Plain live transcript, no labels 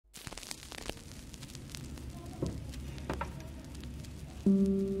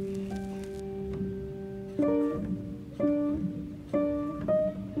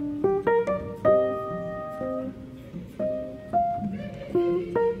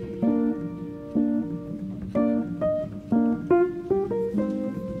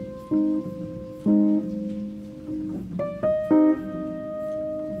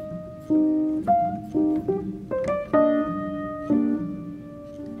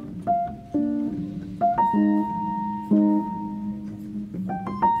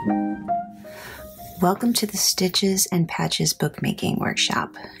Welcome to the Stitches and Patches bookmaking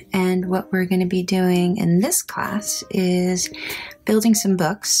workshop. And what we're going to be doing in this class is building some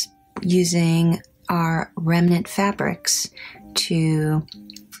books using our remnant fabrics to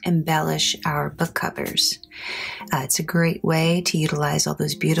embellish our book covers. It's a great way to utilize all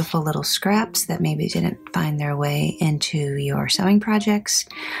those beautiful little scraps that maybe didn't find their way into your sewing projects,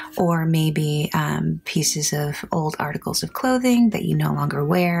 or maybe pieces of old articles of clothing that you no longer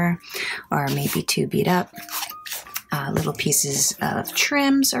wear, or maybe too beat up. Little pieces of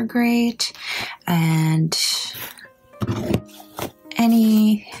trims are great, and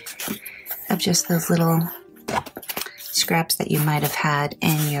any of just those little scraps that you might have had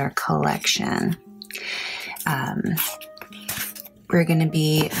in your collection. We're going to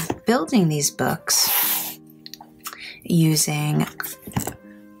be building these books using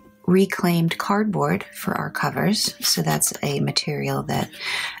reclaimed cardboard for our covers. So that's a material that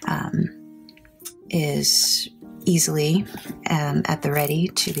is easily at the ready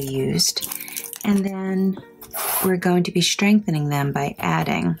to be used. And then we're going to be strengthening them by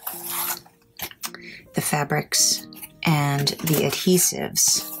adding the fabrics and the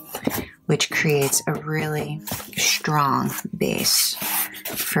adhesives, which creates a really strong base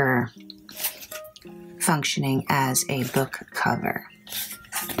for functioning as a book cover.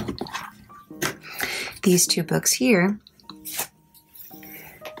 These two books here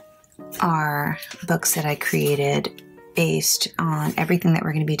are books that I created based on everything that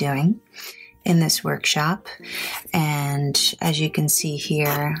we're going to be doing in this workshop. And as you can see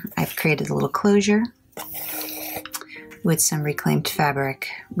here, I've created a little closure with some reclaimed fabric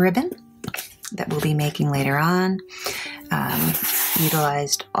ribbon that we'll be making later on.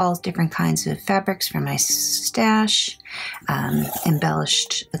 Utilized all different kinds of fabrics from my stash,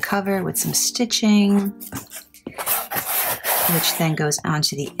 embellished the cover with some stitching, which then goes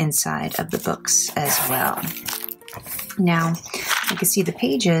onto the inside of the books as well. Now, you can see the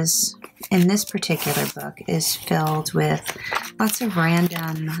pages in this particular book is filled with lots of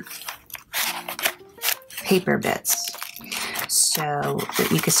random paper bits. So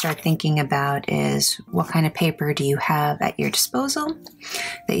what you could start thinking about is, what kind of paper do you have at your disposal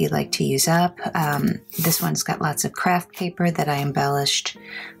that you'd like to use up? This one's got lots of craft paper that I embellished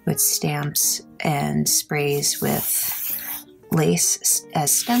with stamps and sprays with lace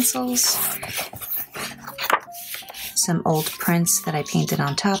as stencils. Some old prints that I painted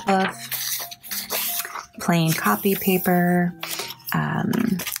on top of. Plain copy paper.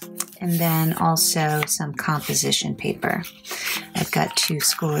 And then also some composition paper. I've got 2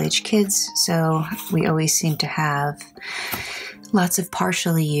 school-age kids, so we always seem to have lots of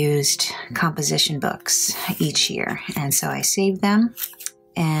partially used composition books each year. And so I save them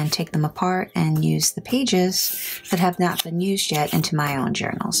and take them apart and use the pages that have not been used yet into my own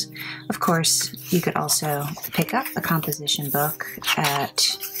journals. Of course, you could also pick up a composition book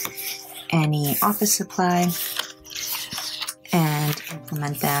at any office supply and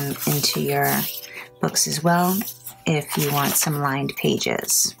implement them into your books as well if you want some lined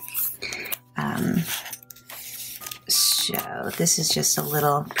pages. So this is just a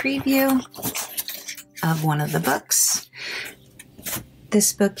little preview of one of the books.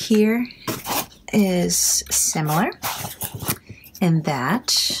 This book here is similar in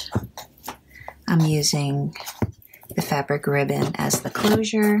that I'm using the fabric ribbon as the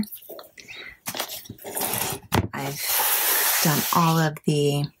closure. I've done all of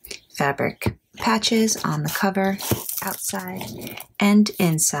the fabric patches on the cover, outside and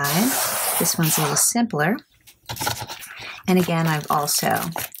inside. This one's a little simpler. And again, I've also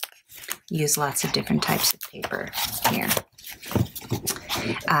used lots of different types of paper here.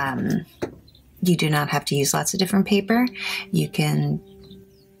 You do not have to use lots of different paper. You can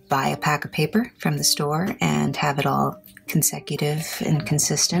buy a pack of paper from the store and have it all consecutive and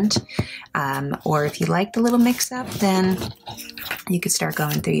consistent. Or if you like the little mix-up, then you could start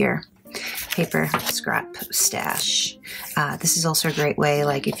going through your paper scrap stash. This is also a great way,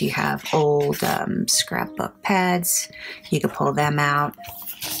 like if you have old scrapbook pads, you could pull them out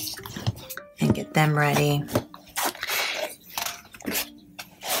and get them ready.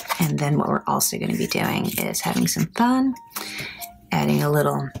 And then what we're also going to be doing is having some fun adding a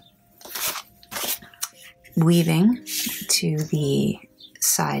little weaving to the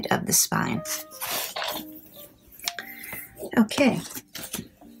side of the spine. Okay,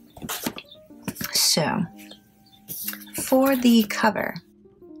 so for the cover,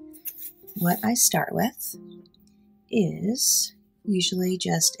 what I start with is usually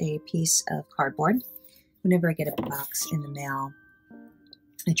just a piece of cardboard. Whenever I get a box in the mail,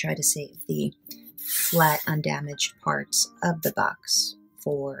 I try to save the flat, undamaged parts of the box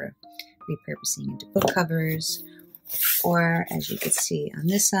for repurposing into book covers, or as you can see on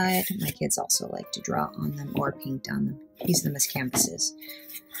this side, my kids also like to draw on them or paint on them, use them as canvases.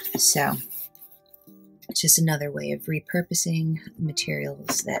 So it's just another way of repurposing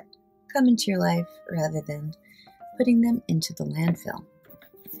materials that come into your life rather than putting them into the landfill.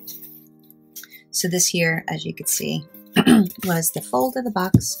 So this here, as you can see, was the fold of the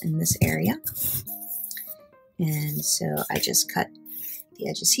box in this area. And so I just cut the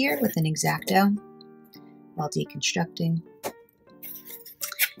edges here with an X-Acto while deconstructing.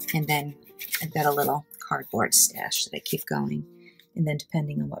 And then I've got a little cardboard stash that I keep going. And then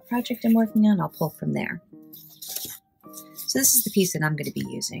depending on what project I'm working on, I'll pull from there. So this is the piece that I'm going to be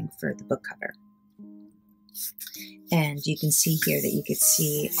using for the book cover. And you can see here that you could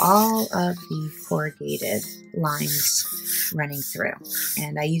see all of the corrugated lines running through.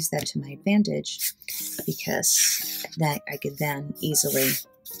 And I use that to my advantage because that I could then easily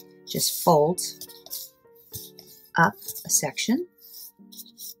just fold up a section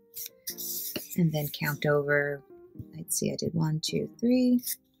and then count over. I'd see I did 1, 2, 3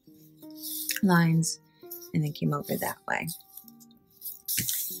 lines and then came over that way.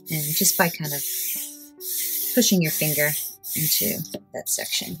 And just by kind of pushing your finger into that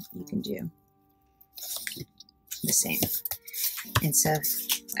section, you can do the same. And so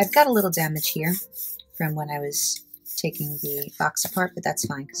I've got a little damage here from when I was taking the box apart, but that's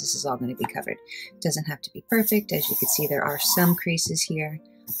fine because this is all going to be covered. It doesn't have to be perfect. As you can see, there are some creases here.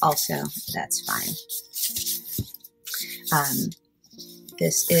 Also, that's fine.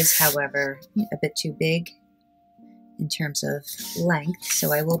 This is, however, a bit too big in terms of length,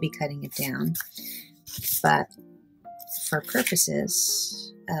 so I will be cutting it down. But for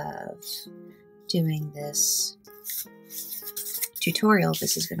purposes of doing this tutorial,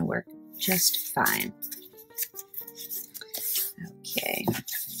 this is going to work just fine. Okay.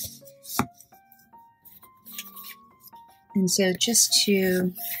 And so just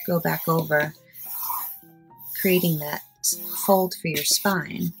to go back over creating that fold for your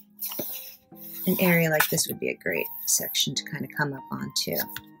spine, an area like this would be a great section to kind of come up onto.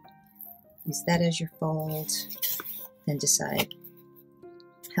 Use that as your fold, then decide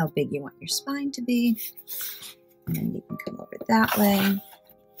how big you want your spine to be, and then you can come over that way.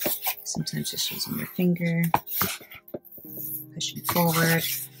 Sometimes just using your finger, pushing forward.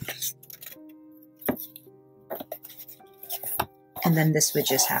 And then this would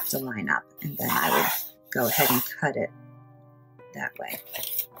just have to line up, and then I would go ahead and cut it that way.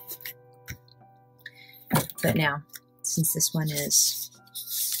 But now, since this one is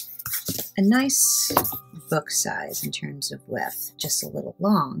a nice book size in terms of width, just a little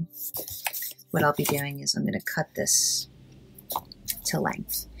long, what I'll be doing is I'm going to cut this to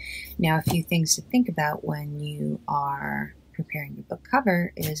length. Now, a few things to think about when you are preparing your book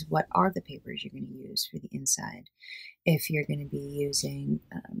cover is what are the papers you're going to use for the inside. If you're going to be using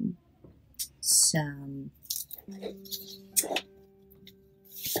some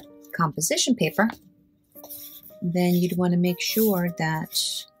composition paper, then you'd want to make sure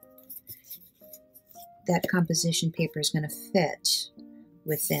that that composition paper is going to fit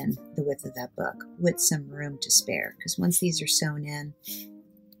within the width of that book with some room to spare, because once these are sewn in,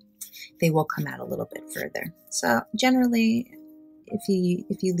 they will come out a little bit further. So generally, if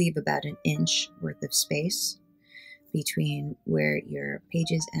you leave about an inch worth of space between where your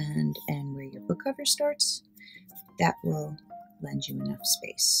pages end and where your book cover starts, that will lend you enough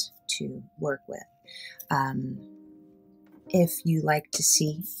space to work with. If you like to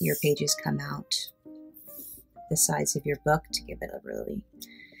see your pages come out the size of your book to give it a really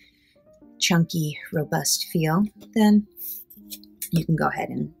chunky, robust feel, then you can go ahead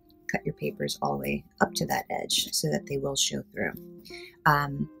and cut your papers all the way up to that edge so that they will show through.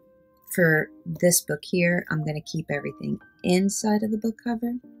 For this book here, I'm going to keep everything inside of the book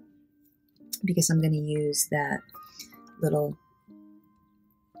cover because I'm going to use that little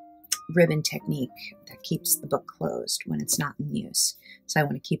ribbon technique that keeps the book closed when it's not in use. So I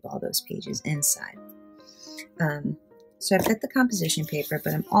want to keep all those pages inside. So I've got the composition paper,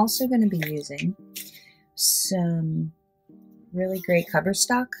 but I'm also going to be using some really great cover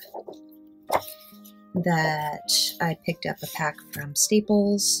stock. that I picked up a pack from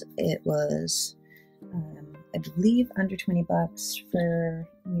Staples. It was, I believe, under 20 bucks for,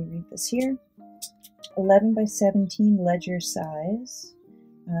 let me read this here, 11 by 17 ledger size,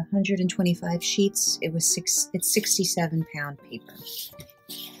 125 sheets. It's 67-pound paper.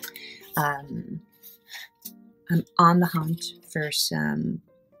 I'm on the hunt for some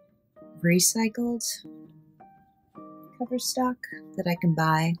recycled cover stock that I can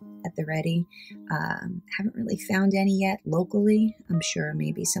buy at the ready. Haven't really found any yet locally. I'm sure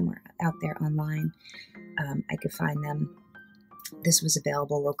maybe somewhere out there online I could find them. This was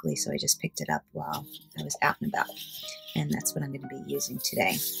available locally, so I just picked it up while I was out and about, and that's what I'm going to be using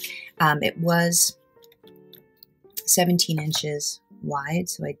today. It was 17 inches wide,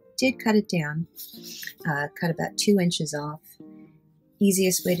 so I did cut it down, cut about 2 inches off.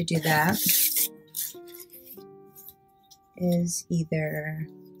 Easiest way to do that is either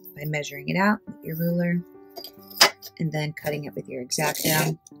by measuring it out with your ruler and then cutting it with your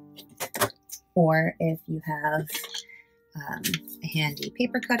X-Acto, or if you have a handy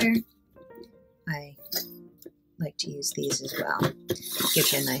paper cutter, I like to use these as well. It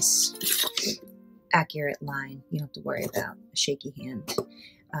gives you a nice accurate line. You don't have to worry about a shaky hand.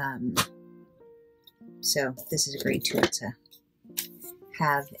 So this is a great tool to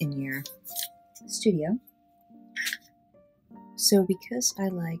have in your studio. So because I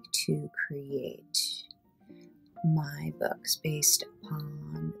like to create my books based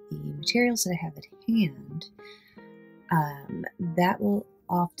upon the materials that I have at hand, that will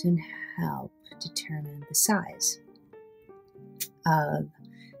often help determine the size of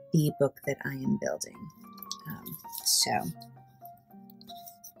the book that I am building. So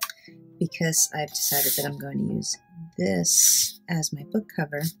because I've decided that I'm going to use this as my book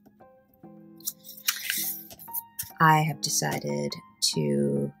cover, I have decided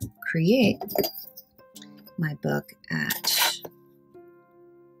to create my book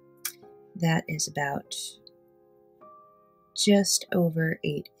that is about just over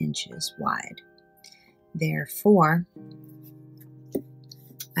 8 inches wide. Therefore,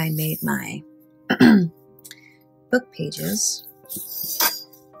 I made my book pages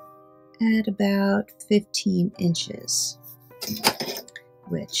at about 15 inches,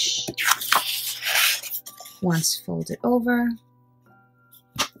 which, once folded over,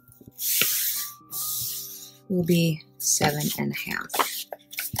 will be 7.5.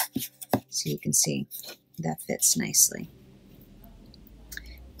 So you can see that fits nicely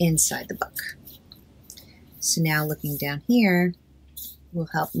inside the book. So now looking down here will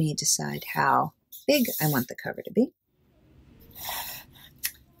help me decide how big I want the cover to be.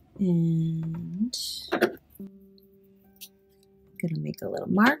 And I'm going to make a little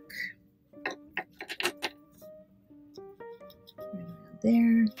mark right around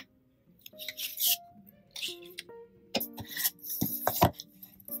there.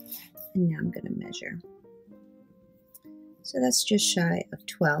 And now I'm going to measure. So that's just shy of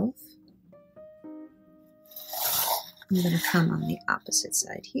 12. I'm going to come on the opposite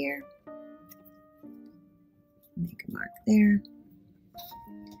side here, make a mark there,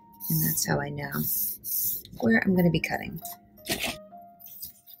 and that's how I know where I'm going to be cutting.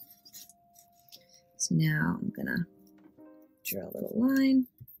 So now I'm going to draw a little line,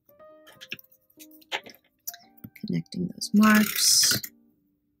 connecting those marks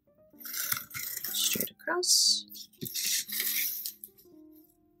straight across.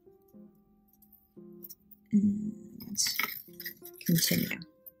 And continue.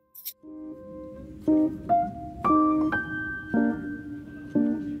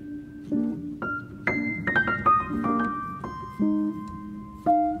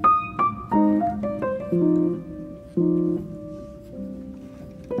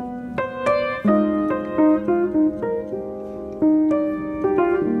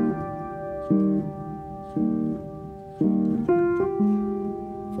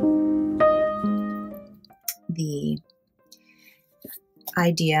 The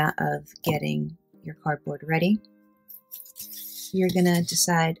idea of getting your cardboard ready, you're going to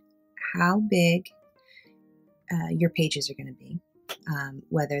decide how big your pages are going to be,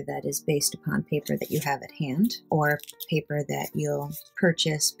 whether that is based upon paper that you have at hand or paper that you'll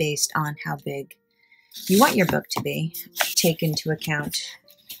purchase based on how big you want your book to be. Take into account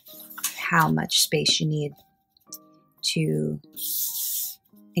how much space you need to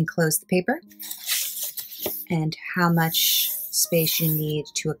enclose the paper and how much space you need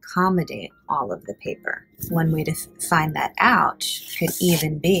to accommodate all of the paper. One way to find that out could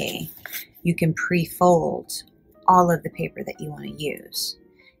even be you can pre-fold all of the paper that you want to use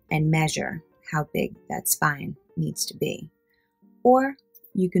and measure how big that spine needs to be. Or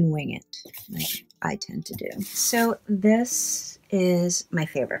you can wing it like I tend to do. So this is my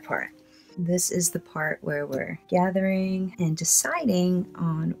favorite part. This is the part where we're gathering and deciding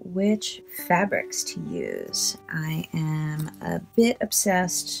on which fabrics to use. I am a bit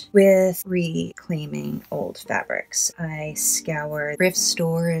obsessed with reclaiming old fabrics. I scour thrift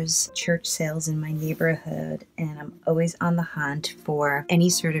stores, church sales in my neighborhood, and I'm always on the hunt for any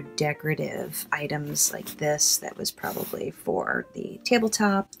sort of decorative items like this that was probably for the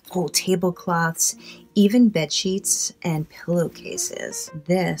tabletop, old tablecloths, even bed sheets and pillowcases.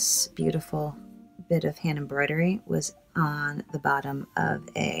 This beautiful bit of hand embroidery was on the bottom of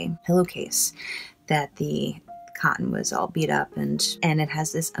a pillowcase that the cotton was all beat up, and it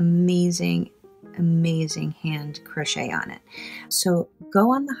has this amazing hand crochet on it. So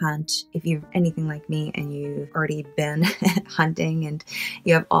go on the hunt if you're anything like me and you've already been hunting and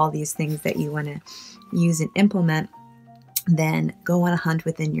you have all these things that you want to use and implement. Then go on a hunt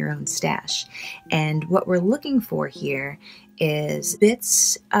within your own stash. And what we're looking for here is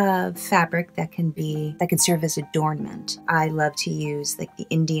bits of fabric that can serve as adornment. I love to use like the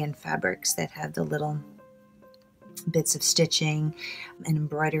Indian fabrics that have the little bits of stitching and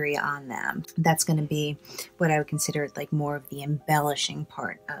embroidery on them. That's going to be what I would consider like more of the embellishing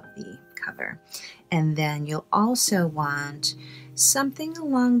part of the cover. And then you'll also want something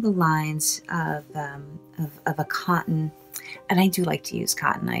along the lines of a cotton. And I do like to use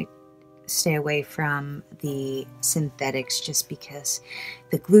cotton. I stay away from the synthetics just because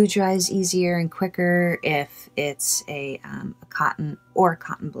the glue dries easier and quicker if it's a cotton or a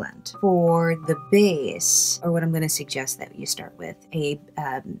cotton blend. For the base, or what I'm going to suggest that you start with, a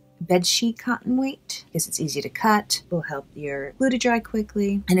bed sheet cotton weight, because it's easy to cut, will help your glue to dry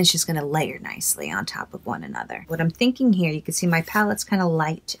quickly, and it's just going to layer nicely on top of one another. What I'm thinking here, you can see my palette's kind of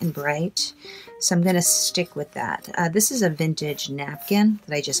light and bright, so I'm going to stick with that. This is a vintage napkin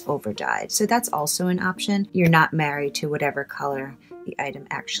that I just over dyed, so that's also an option. You're not married to whatever color the item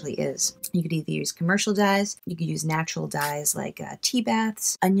actually is. You could either use commercial dyes, you could use natural dyes like tea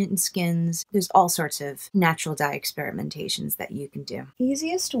baths, onion skins. There's all sorts of natural dye experimentations that you can do.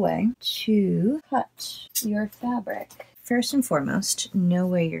 Easiest way to cut your fabric. First and foremost, know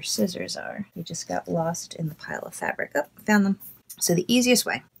where your scissors are. You just got lost in the pile of fabric. Oh, found them. So the easiest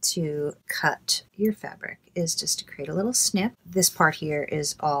way to cut your fabric is just to create a little snip. This part here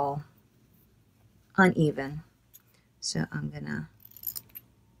is all uneven, so I'm gonna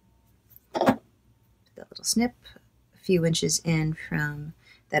put that little snip a few inches in from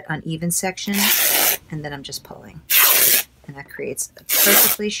that uneven section, and then I'm just pulling, and that creates a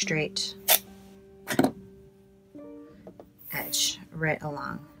perfectly straight edge right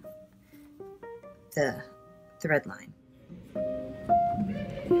along the thread line.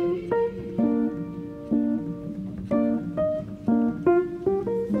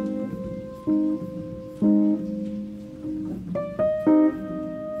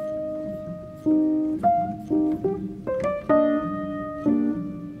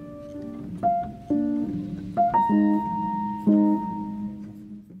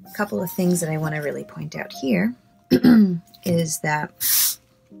 A couple of things that I want to really point out here is that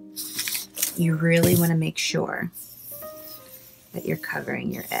you really want to make sure that you're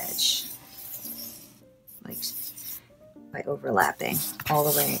covering your edge, like by overlapping all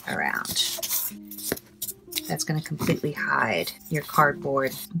the way around. That's going to completely hide your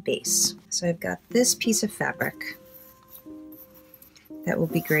cardboard base. So I've got this piece of fabric that will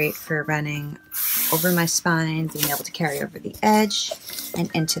be great for running over my spine, being able to carry over the edge and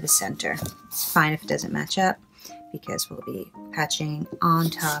into the center. It's fine if it doesn't match up because we'll be patching on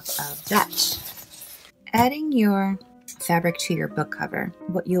top of that. Adding your fabric to your book cover,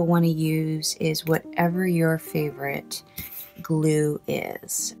 what you'll want to use is whatever your favorite glue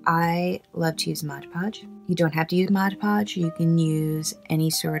is. I love to use Mod Podge. You don't have to use Mod Podge. You can use any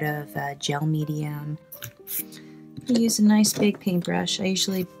sort of gel medium. I use a nice big paintbrush. I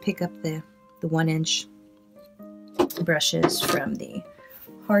usually pick up the 1-inch brushes from the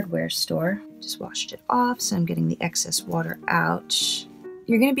hardware store. Just washed it off, so I'm getting the excess water out.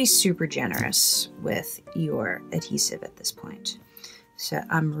 You're going to be super generous with your adhesive at this point. So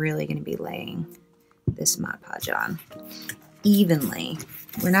I'm really going to be laying this Mod Podge on evenly.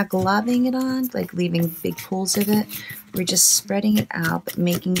 We're not globbing it on, like leaving big pools of it. We're just spreading it out, but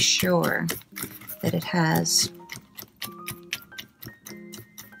making sure that it has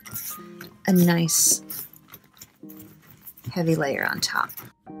a nice heavy layer on top.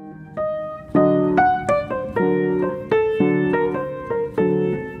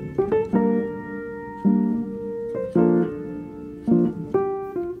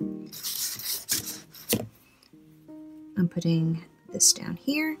 I'm putting the this down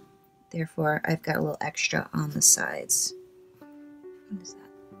here. Therefore, I've got a little extra on the sides. What is that?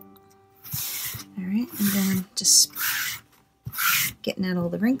 All right, and then I'm just getting out all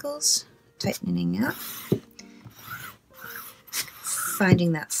the wrinkles, tightening up,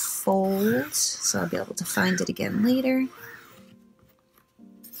 finding that fold, so I'll be able to find it again later.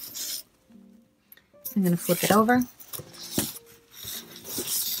 I'm going to flip it over.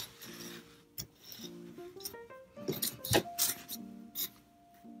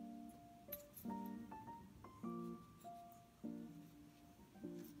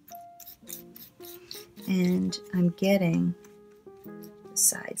 And I'm getting the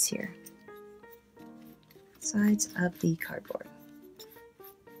sides here, sides of the cardboard.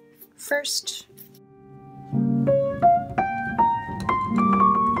 First, I'm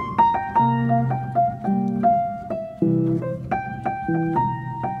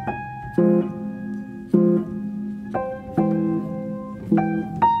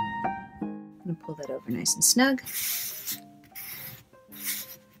going to pull that over nice and snug.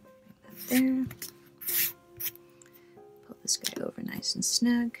 Bring that there. Pull this guy over nice and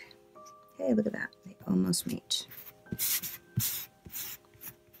snug. Hey, look at that. They almost meet.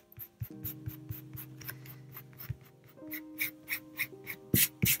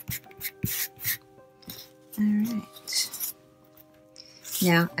 Alright.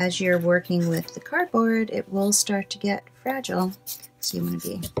 Now, as you're working with the cardboard, it will start to get fragile. So you want to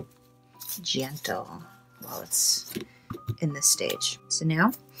be gentle while it's in this stage. So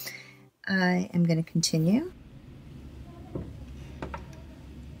now, I am going to continue.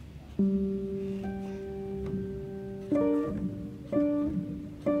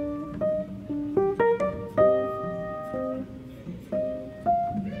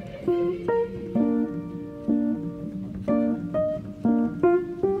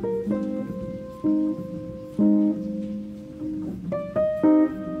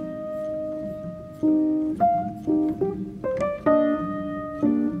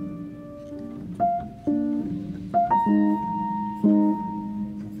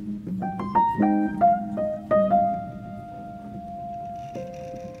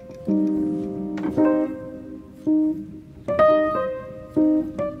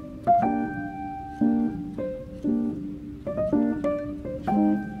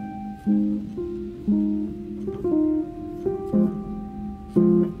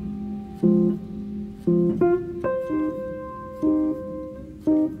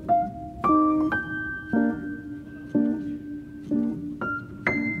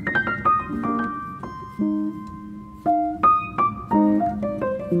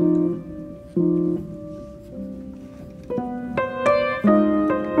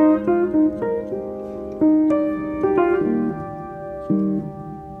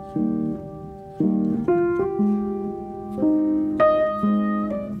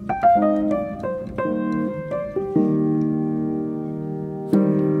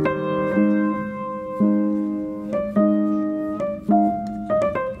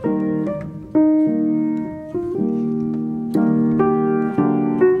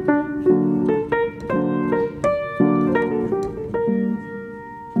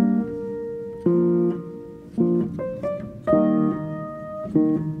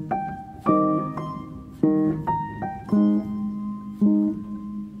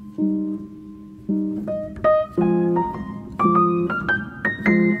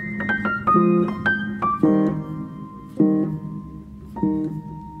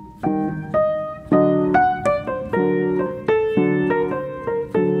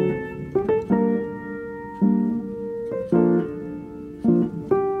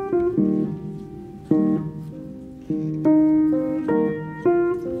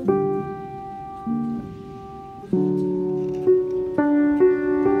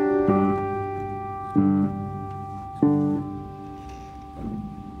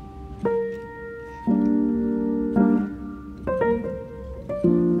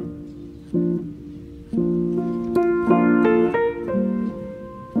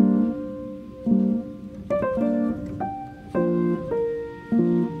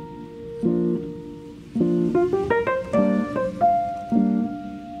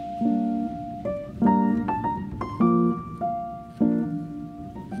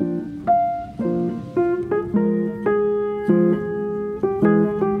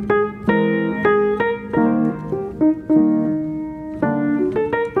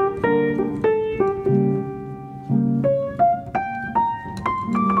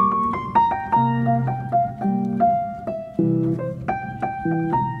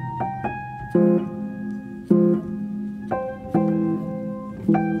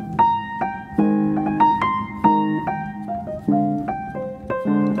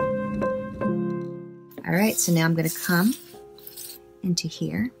 All right, so now I'm going to come into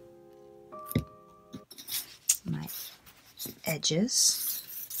here, my edges,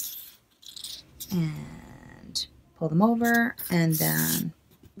 and pull them over, and then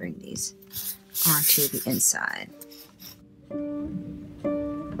bring these onto the inside.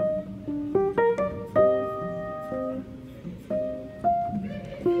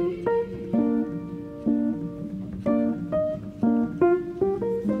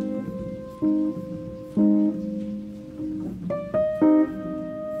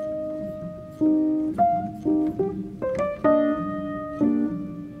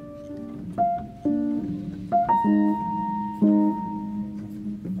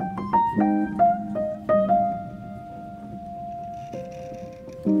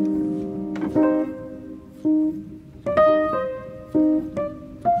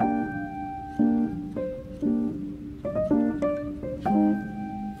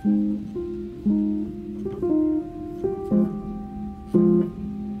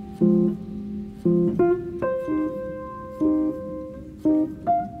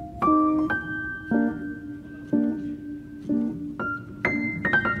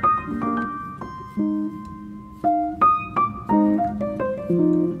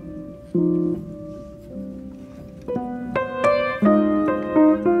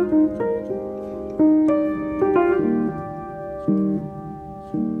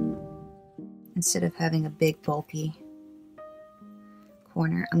 Instead of having a big bulky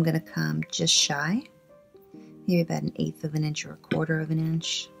corner, I'm going to come just shy, maybe about 1/8 of an inch or 1/4 of an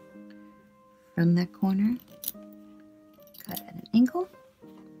inch from that corner. Cut at an angle,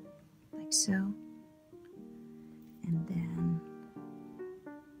 like so. And then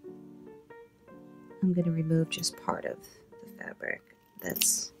I'm going to remove just part of the fabric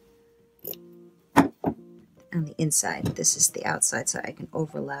that's on the inside. This is the outside, so I can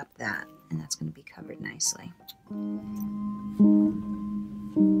overlap that, and that's going to be covered nicely.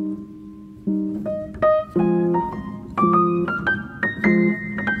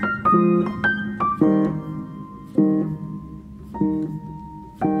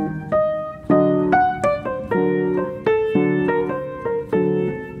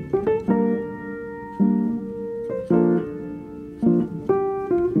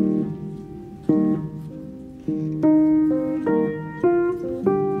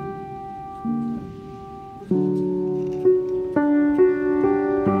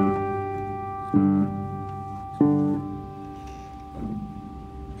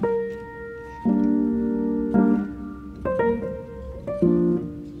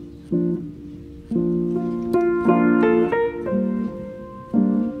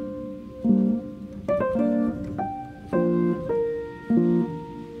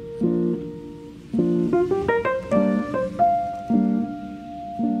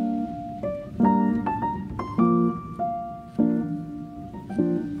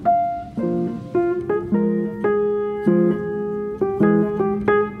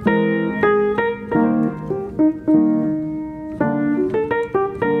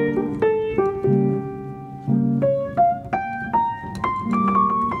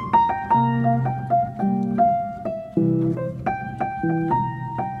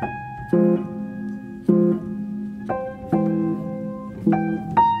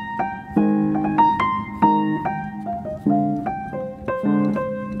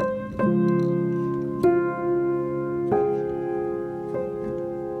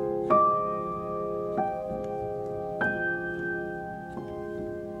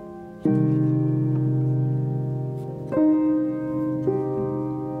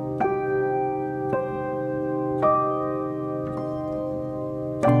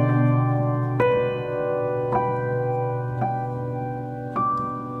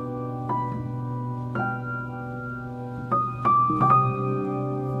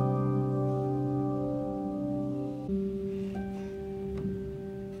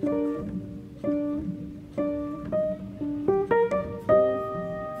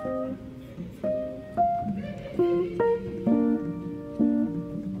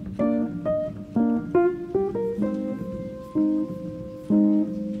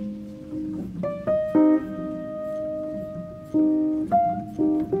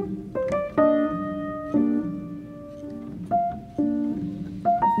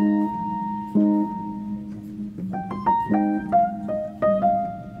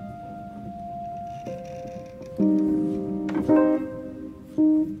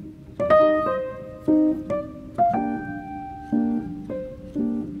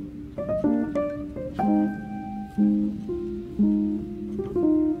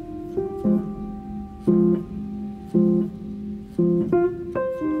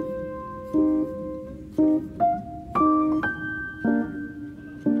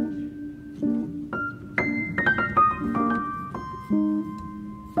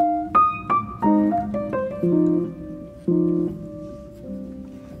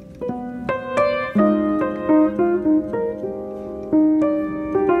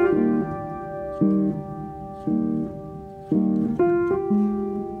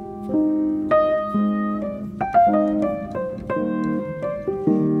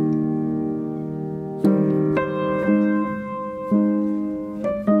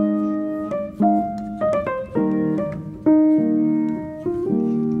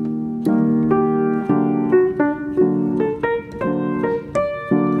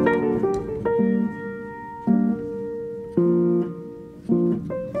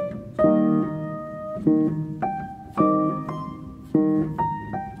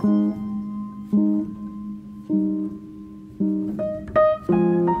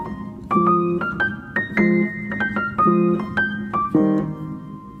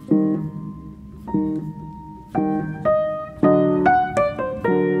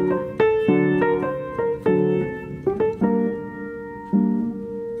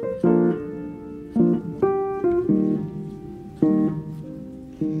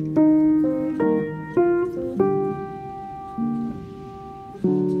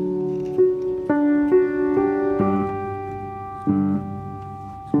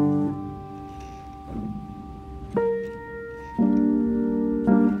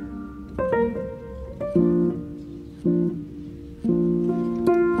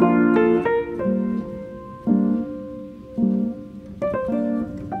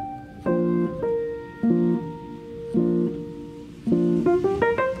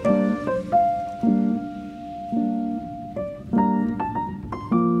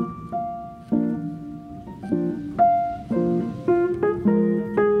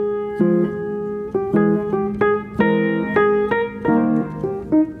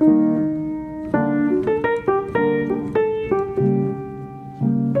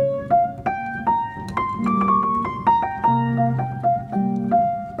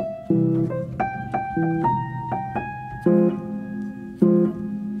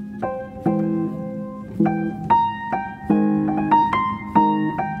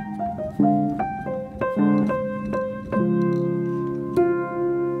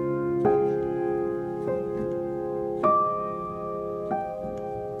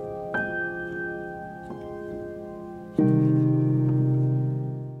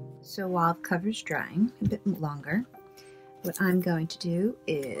 while the cover's drying, a bit longer, what I'm going to do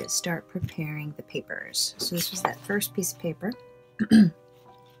is start preparing the papers. So this was that first piece of paper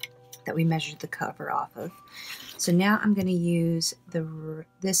that we measured the cover off of. So now I'm going to use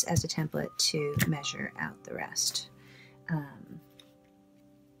this as a template to measure out the rest.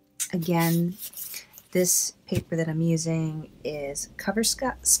 Again, this paper that I'm using is cover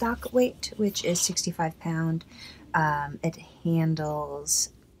stock weight, which is 65 pound. It handles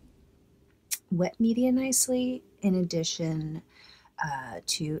wet media nicely, in addition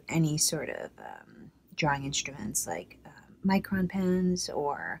to any sort of drawing instruments like micron pens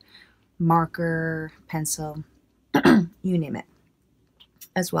or marker, pencil, you name it,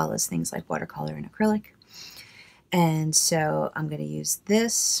 as well as things like watercolor and acrylic. And so I'm going to use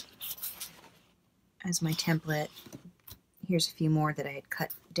this as my template. Here's a few more that I had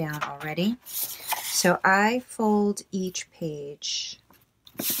cut down already. So I fold each page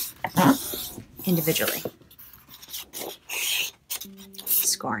individually,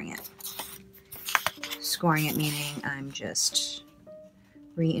 scoring it. Scoring it meaning I'm just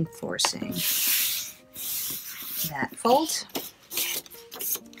reinforcing that fold.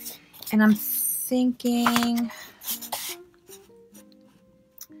 And I'm thinking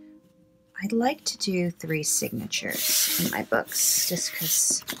I'd like to do 3 signatures in my books, just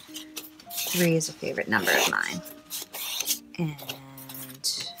because 3 is a favorite number of mine. And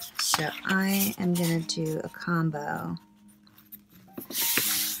so I am going to do a combo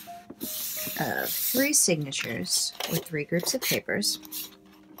of 3 signatures with 3 groups of papers,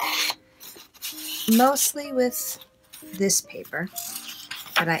 mostly with this paper,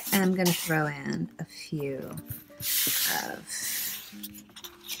 but I am going to throw in a few of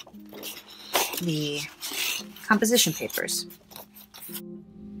the composition papers.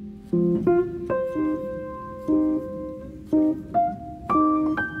 I'm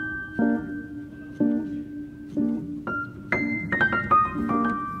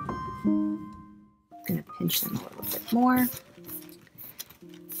going to pinch them a little bit more.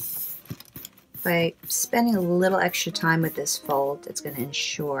 By spending a little extra time with this fold, it's going to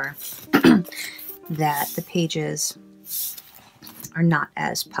ensure that the pages are not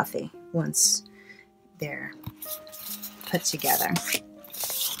as puffy once they're put together.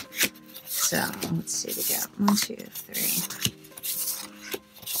 So let's see, we got 1, 2, 3.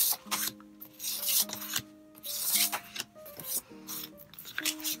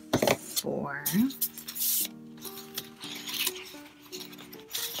 4.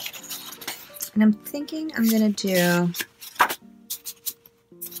 And I'm thinking I'm going to do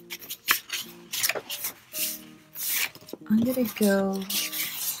go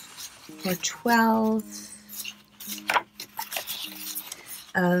for 12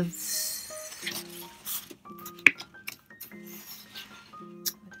 of, what did I do?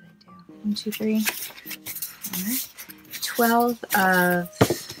 1, 2, 3, 4, 12 of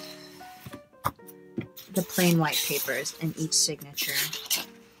the plain white papers in each signature.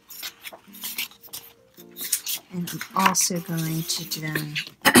 And I'm also going to then,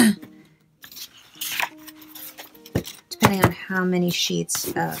 depending on how many sheets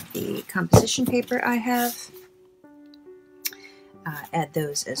of the composition paper I have, add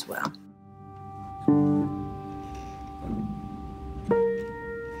those as well.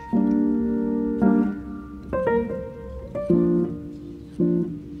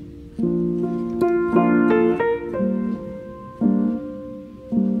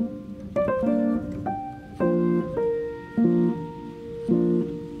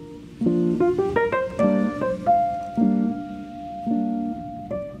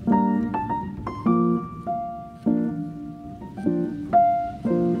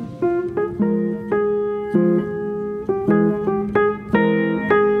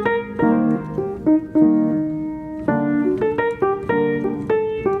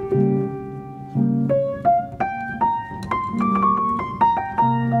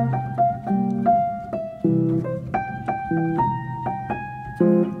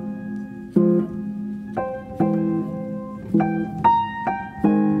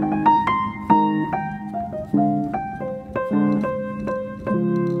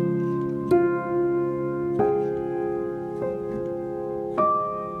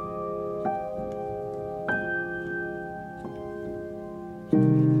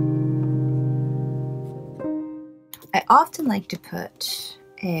 I often like to put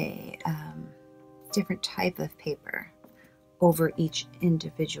a different type of paper over each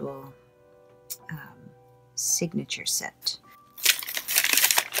individual signature set.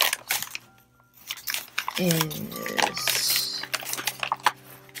 Is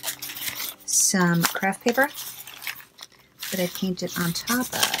some craft paper that I painted on top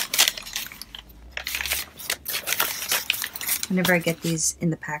of Whenever I get these in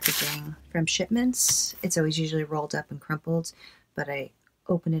the packaging from shipments, it's always usually rolled up and crumpled, but I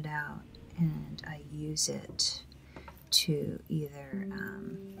open it out and I use it to either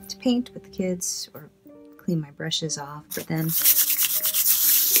to paint with the kids or clean my brushes off, but then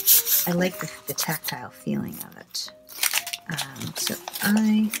I like the tactile feeling of it.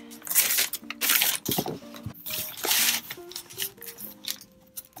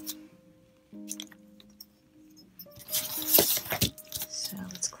 So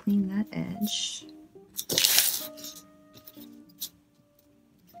let's clean that edge.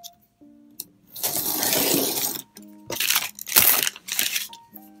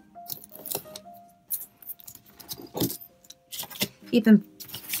 Even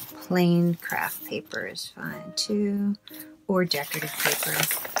plain craft paper is fine too, or decorative paper.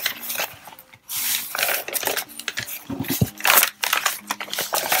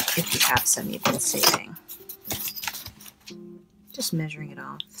 If you have some you've been saving. Just measuring it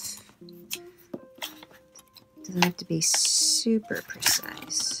off. Doesn't have to be super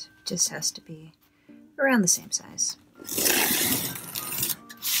precise. It just has to be around the same size.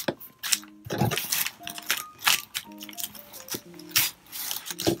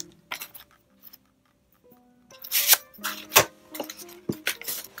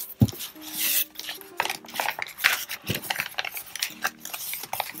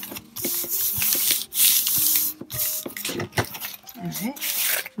 Alright,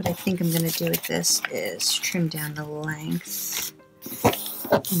 what I think I'm going to do with this is trim down the length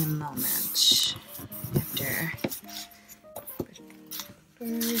in a moment. After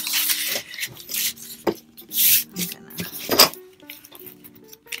first, I'm going to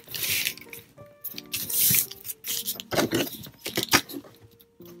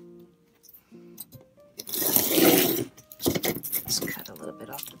just cut a little bit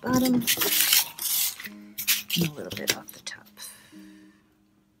off the bottom and a little bit off the top.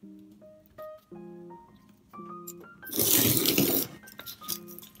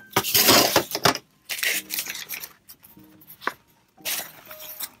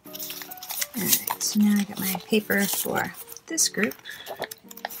 So now I got my paper for this group,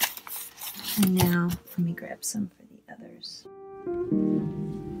 and now let me grab some for the others.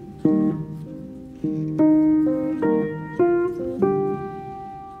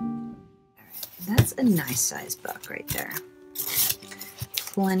 Alright, that's a nice size book right there.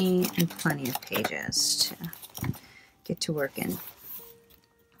 Plenty and plenty of pages to get to work in.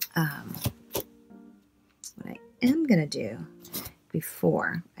 What I am going to do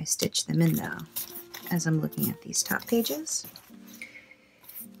before I stitch them in though, as I'm looking at these top pages,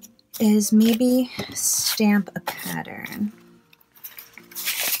 is maybe stamp a pattern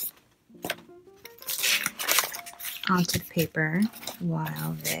onto the paper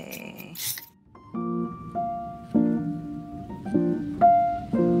while they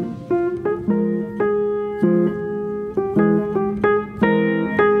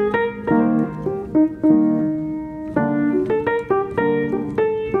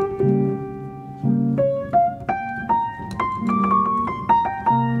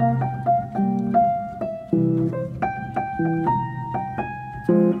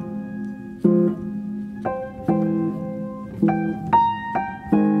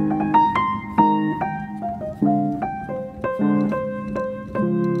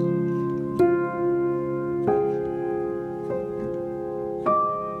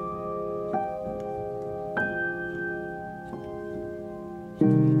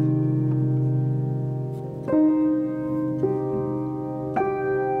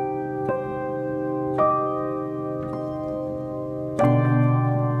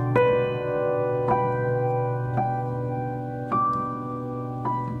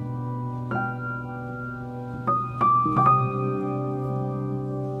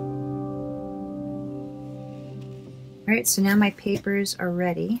Alright, so now my papers are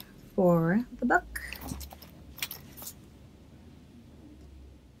ready for the book.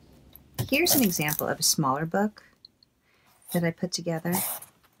 Here's an example of a smaller book that I put together,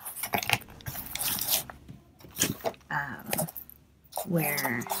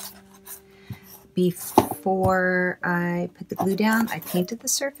 where before I put the glue down, I painted the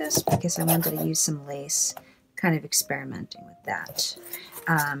surface because I wanted to use some lace, kind of experimenting with that.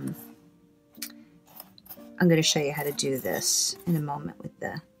 I'm going to show you how to do this in a moment with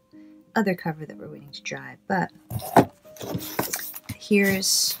the other cover that we're waiting to dry, but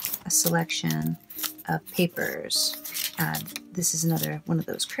here's a selection of papers. This is another one of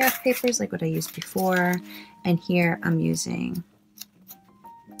those craft papers like what I used before, and here I'm using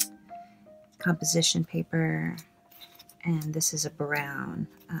composition paper, and this is a brown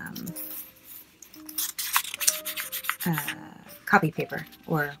copy paper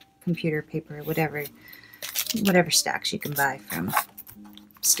or computer paper, whatever stacks you can buy from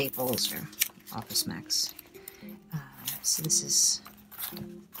Staples or Office Max. So this is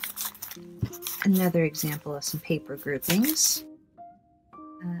another example of some paper groupings.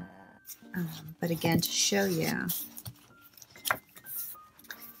 But again, to show you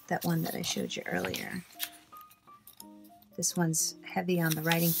that one that I showed you earlier, this one's heavy on the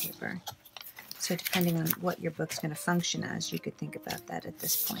writing paper. So depending on what your book's going to function as, you could think about that at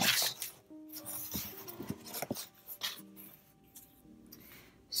this point.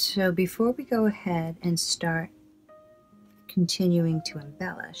 So before we go ahead and start continuing to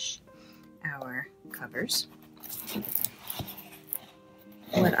embellish our covers,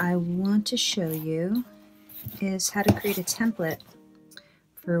 what I want to show you is how to create a template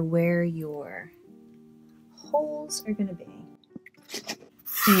for where your holes are going to be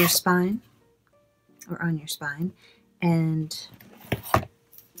in your spine or on your spine and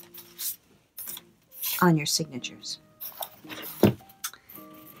on your signatures.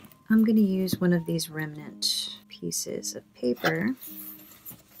 I'm going to use one of these remnant pieces of paper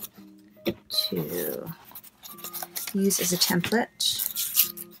to use as a template.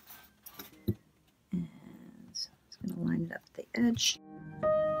 And so I'm just going to line it up at the edge.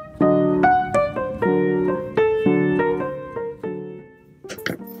 And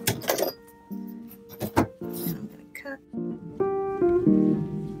I'm going to cut.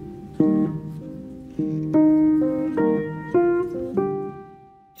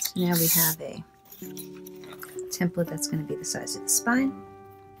 So now we have a template that's going to be the size of the spine.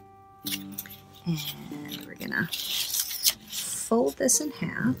 And we're going to fold this in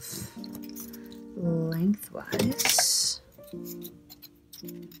half lengthwise.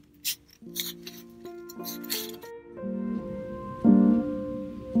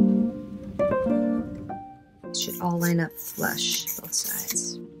 It should all line up flush, both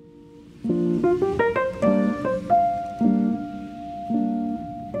sides.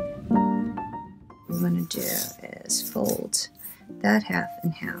 What we want to do is fold that half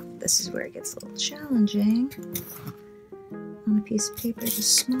in half. This is where it gets a little challenging on a piece of paper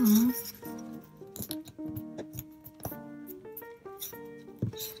this small.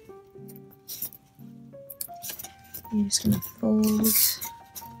 You're just going to fold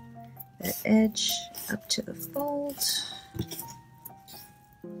that edge up to the fold.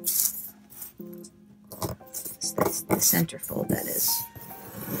 So that's the center fold, that is.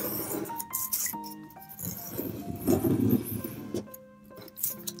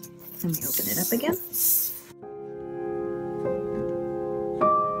 Let me open it up again.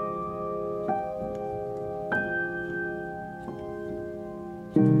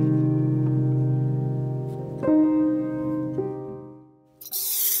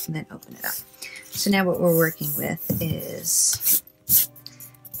 And then open it up. So now what we're working with is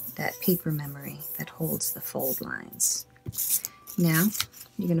that paper memory that holds the fold lines. Now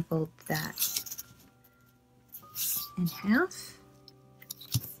you're going to fold that in half.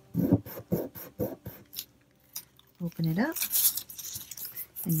 Open it up,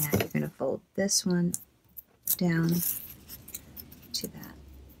 and now you're going to fold this one down to that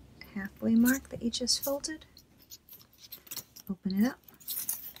halfway mark that you just folded. Open it up,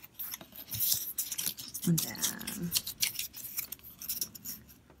 and then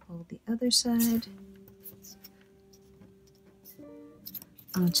fold the other side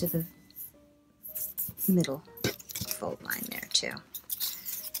onto the middle fold line there too.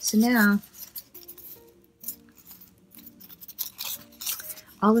 So now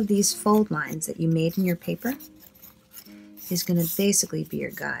all of these fold lines that you made in your paper is going to basically be your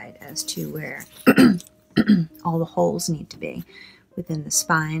guide as to where all the holes need to be within the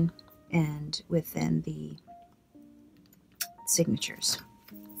spine and within the signatures.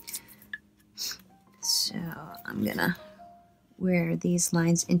 So I'm going to, where these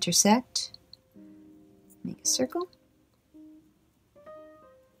lines intersect, make a circle.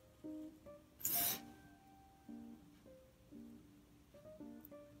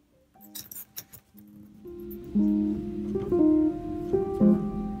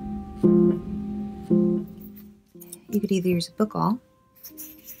 You could either use a book awl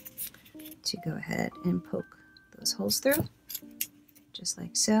to go ahead and poke those holes through, just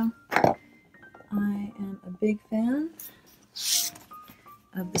like so. I am a big fan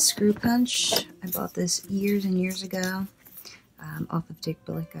of the screw punch. I bought this years and years ago off of Dick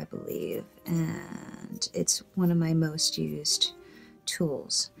Blick, I believe, and it's one of my most used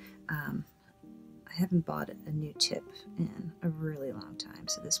tools. I haven't bought a new tip in a really long time,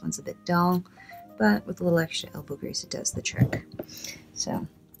 so this one's a bit dull, but with a little extra elbow grease it does the trick. So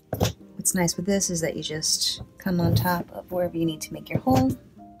What's nice with this is that you just come on top of wherever you need to make your hole.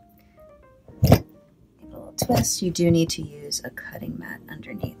 Give it a little twist. You do need to use a cutting mat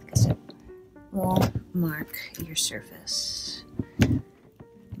underneath because it will mark your surface.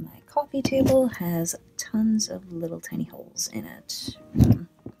 My coffee table has tons of little tiny holes in it from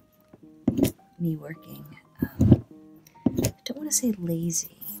me working. I don't want to say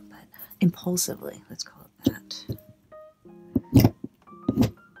lazy, but impulsively, let's call it that.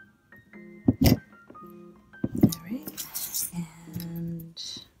 All right, and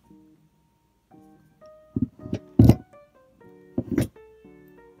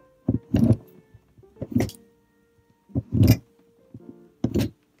okay,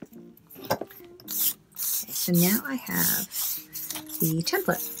 so now I have the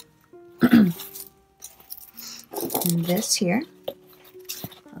template. And this here,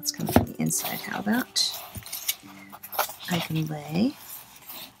 let's come from the inside. How about I can lay,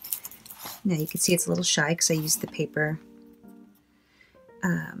 now you can see it's a little shy because I used the paper.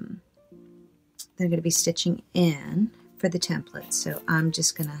 They're going to be stitching in for the template. So I'm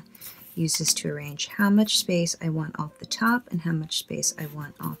just going to use this to arrange how much space I want off the top and how much space I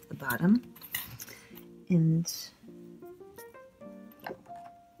want off the bottom. And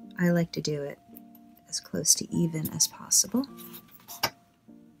I like to do it as close to even as possible.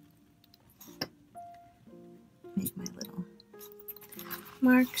 Make my little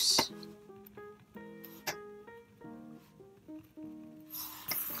marks.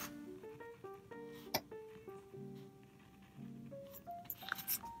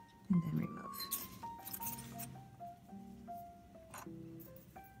 And then remove.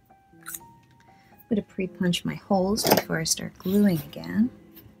 I'm going to pre-punch my holes before I start gluing again.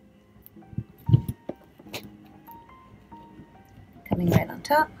 Coming right on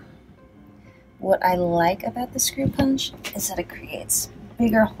top. What I like about the screw punch is that it creates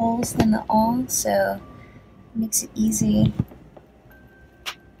bigger holes than the awl, so it makes it easy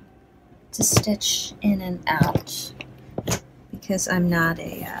to stitch in and out. Because I'm not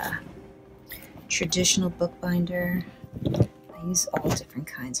a traditional bookbinder, I use all different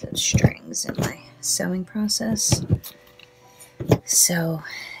kinds of strings in my sewing process, so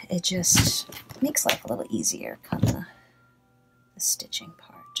it just makes life a little easier come the stitching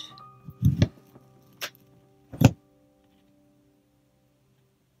part.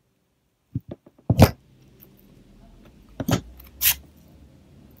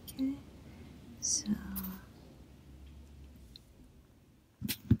 Okay, so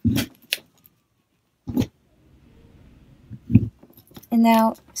and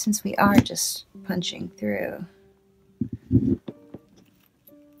now, since we are just punching through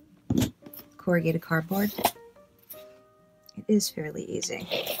corrugated cardboard, it is fairly easy.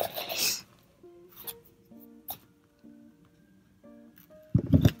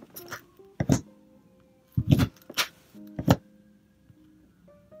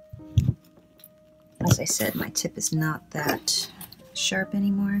 As I said, my tip is not that sharp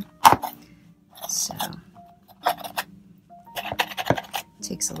anymore, so it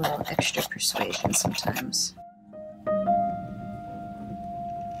takes a little extra persuasion sometimes.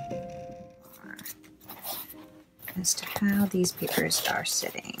 As to how these papers are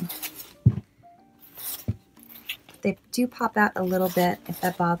sitting. They do pop out a little bit. If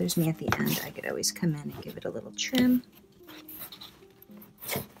that bothers me at the end, I could always come in and give it a little trim.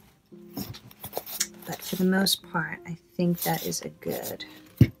 But for the most part, I think that is a good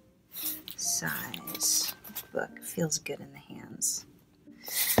size book. Feels good in the hands.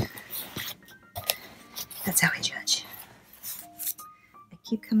 That's how I judge. I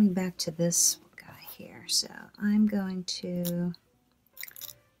keep coming back to this guy here, so I'm going to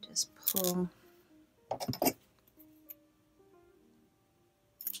just pull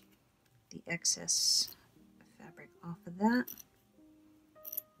the excess fabric off of that.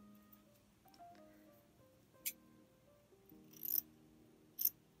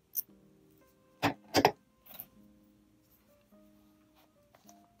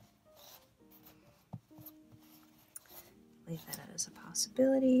 Leave that out as a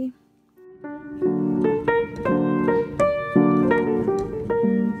possibility.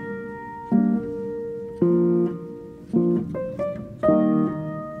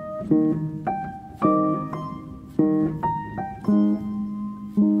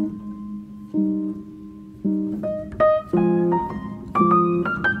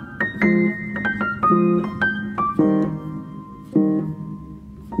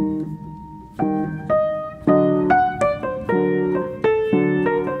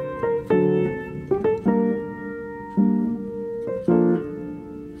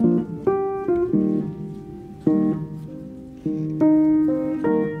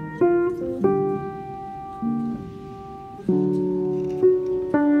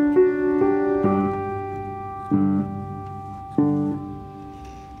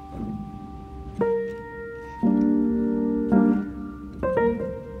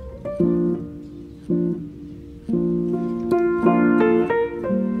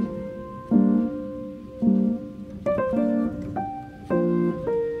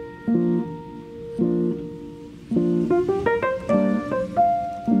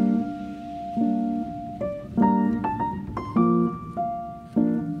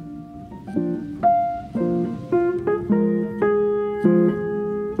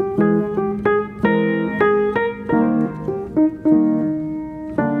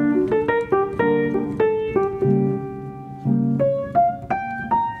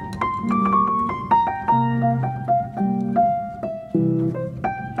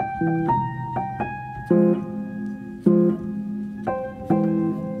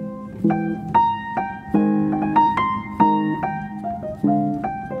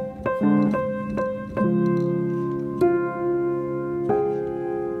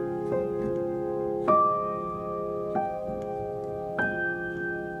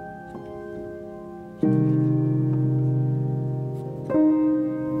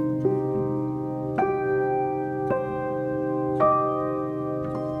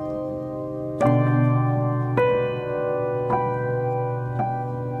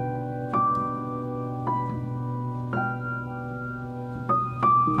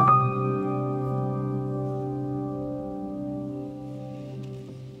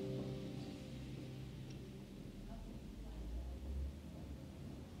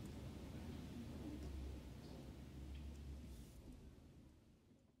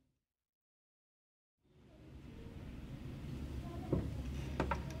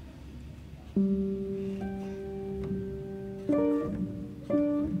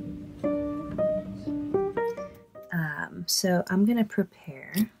 So I'm going to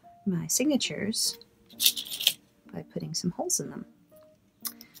prepare my signatures by putting some holes in them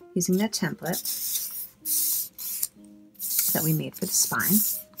using that template that we made for the spine.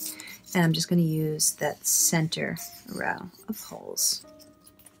 And I'm just going to use that center row of holes.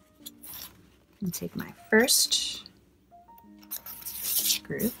 And take my first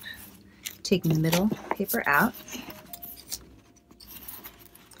group, taking the middle paper out.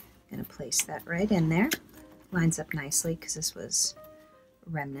 I'm going to place that right in there. Lines up nicely because this was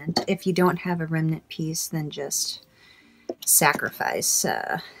remnant. If you don't have a remnant piece, then just sacrifice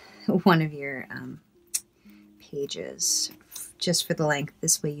one of your pages just for the length.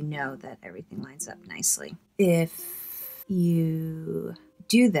 This way you know that everything lines up nicely. If you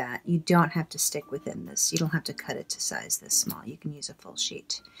do that, you don't have to stick within this. You don't have to cut it to size this small. You can use a full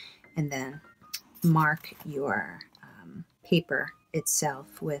sheet and then mark your paper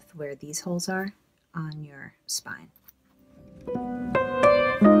itself with where these holes are on your spine.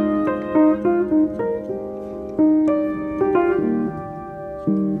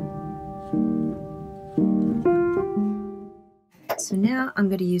 So now I'm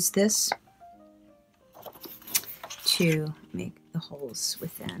going to use this to make the holes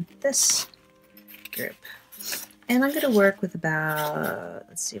within this group. And I'm going to work with about,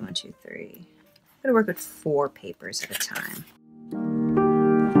 let's see, 1, 2, 3. I'm going to work with 4 papers at a time.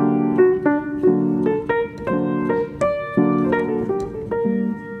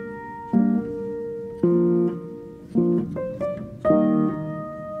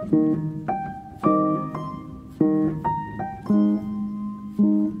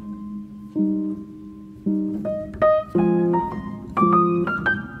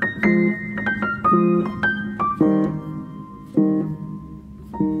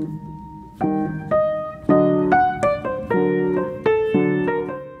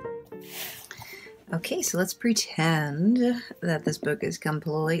 Okay, so let's pretend that this book is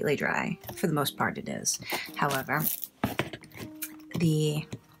completely dry. For the most part it is. However, the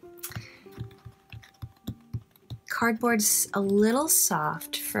cardboard's a little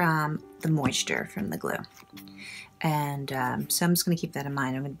soft from the moisture from the glue. And so I'm just going to keep that in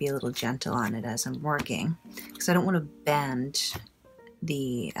mind. I'm going to be a little gentle on it as I'm working because I don't want to bend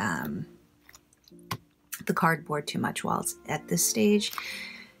the cardboard too much while it's at this stage,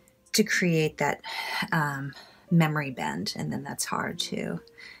 to create that memory bend, and then that's hard to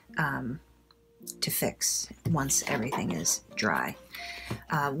fix once everything is dry.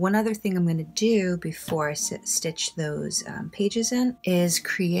 One other thing I'm going to do before I stitch those pages in is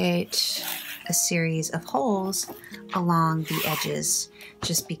create a series of holes along the edges,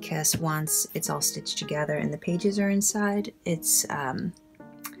 just because once it's all stitched together and the pages are inside, it's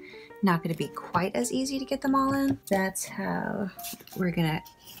not going to be quite as easy to get them all in. That's how we're going to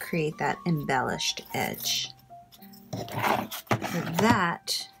create that embellished edge. For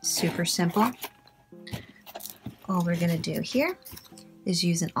that, super simple. All we're going to do here is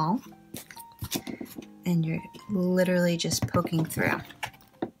use an awl, and you're literally just poking through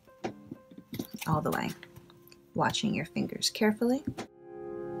all the way, watching your fingers carefully.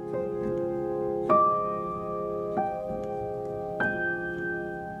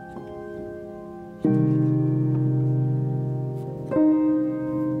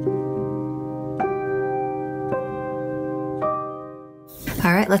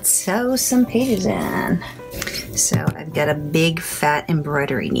 All right, let's sew some pages in. So I've got a big fat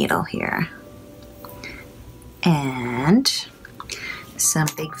embroidery needle here and some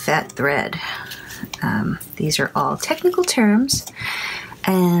big fat thread. These are all technical terms,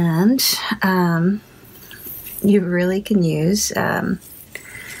 and you really can use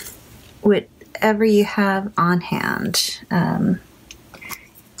whatever you have on hand.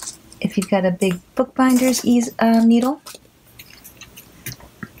 If you've got a big bookbinder's needle,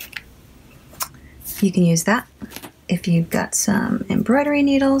 you can use that. If you've got some embroidery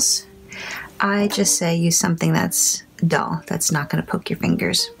needles, I just say use something that's dull, that's not going to poke your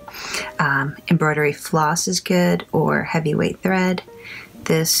fingers. Embroidery floss is good, or heavyweight thread.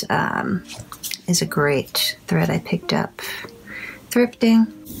 This is a great thread I picked up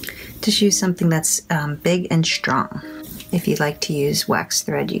thrifting. Just use something that's big and strong. If you'd like to use wax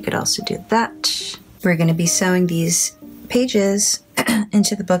thread, you could also do that. We're going to be sewing these pages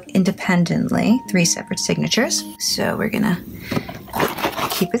into the book independently, 3 separate signatures. So we're going to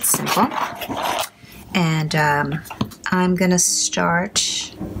keep it simple. And I'm going to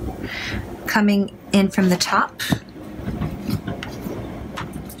start coming in from the top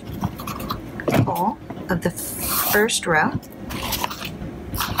hole of the first row.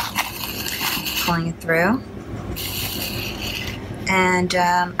 pulling it through. And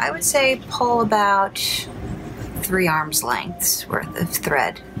I would say pull about 3 arms lengths worth of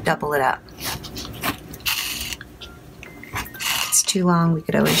thread. Double it up. If it's too long, we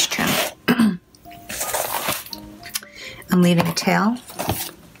could always trim. I'm leaving a tail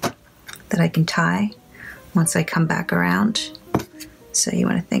that I can tie once I come back around. So you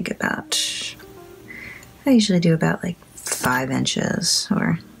want to think about, I usually do about like 5 inches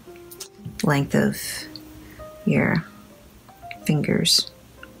or length of your fingers,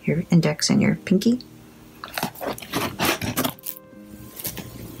 your index and your pinky.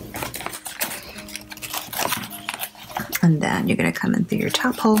 And then you're going to come in through your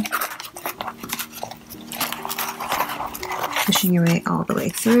top hole, pushing your way all the way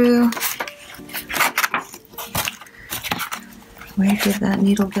through. Where did that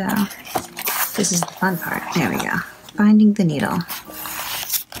needle go? This is the fun part. There we go. Finding the needle.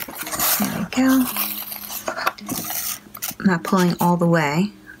 There we go. I'm not pulling all the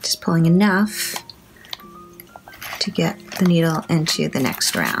way, just pulling enough to get the needle into the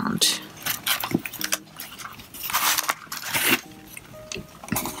next round.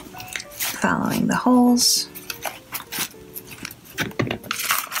 Following the holes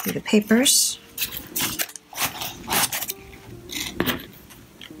through the papers.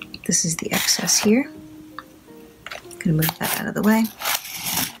 This is the excess here. I'm gonna move that out of the way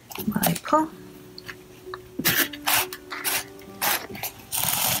while I pull.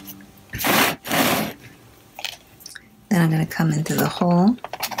 Then I'm gonna come into the hole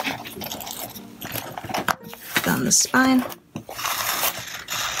down the spine.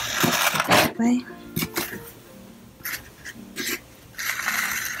 That way.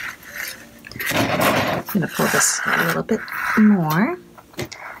 I'm gonna pull this a little bit more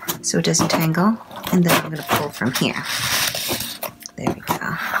so it doesn't tangle, and then I'm going to pull from here. There we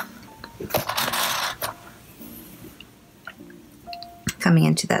go. Coming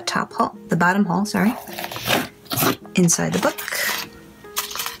into that top hole, the bottom hole, sorry, inside the book.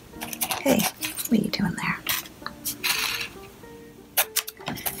 Hey, what are you doing there?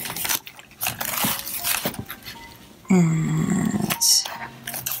 And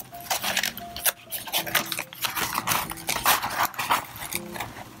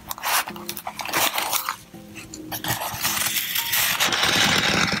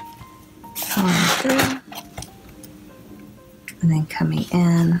and then coming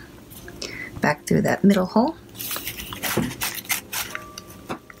in back through that middle hole,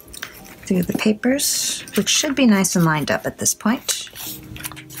 through the papers, which should be nice and lined up at this point.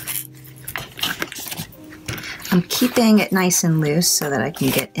 I'm keeping it nice and loose so that I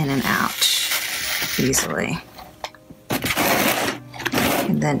can get in and out easily.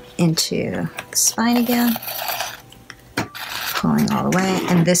 And then into the spine again, pulling all the way,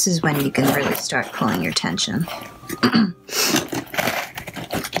 and this is when you can really start pulling your tension.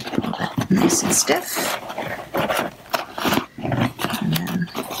 Pull that nice and stiff, and then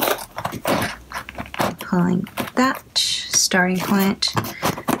pulling that starting point,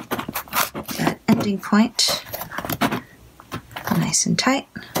 that ending point, nice and tight.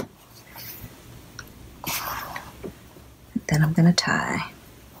 And then I'm going to tie.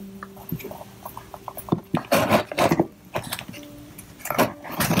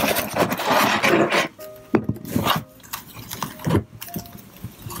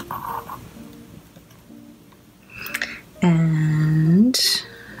 And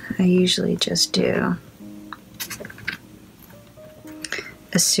I usually just do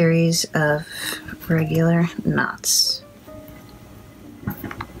a series of regular knots.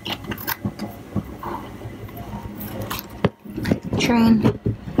 Train.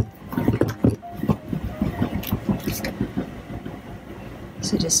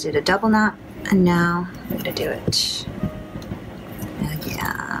 So just did a double knot, and now I'm going to do it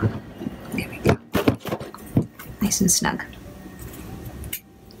again. There we go. Nice and snug.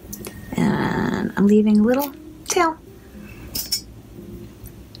 And I'm leaving a little tail.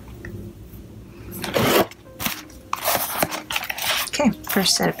 Okay,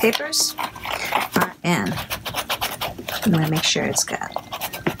 first set of papers are in. I'm going to make sure it's got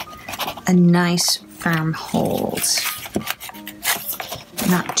a nice firm hold.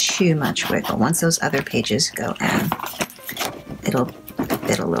 Not too much wiggle. Once those other pages go in, it'll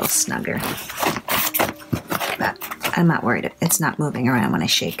fit a little snugger. But I'm not worried. It's not moving around when I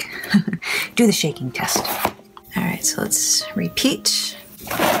shake. Do the shaking test. All right, so let's repeat with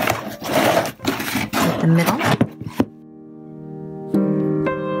the middle.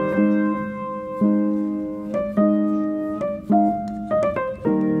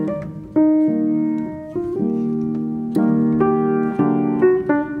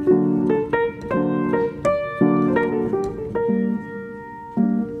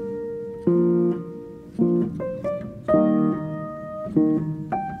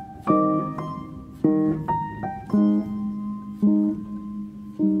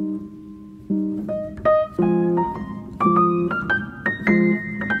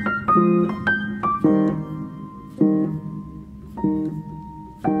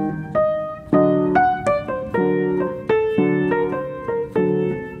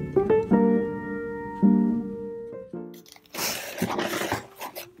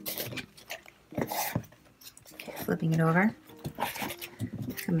 it over,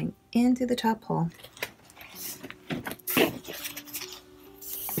 coming in through the top hole.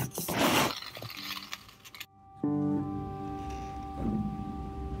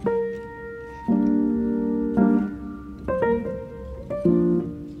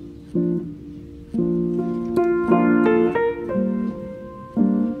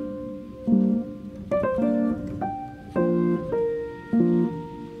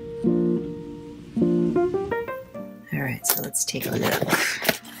 All right, so let's take a look.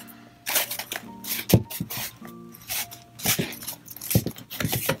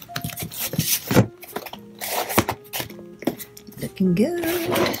 Looking good. All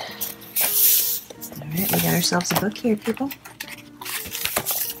right, we got ourselves a book here, people.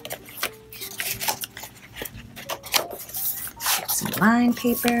 Get some line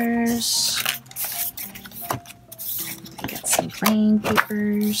papers. Get some plain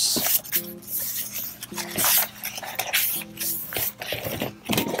papers.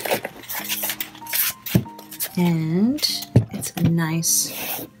 And it's a nice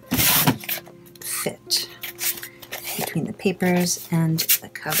fit between the papers and the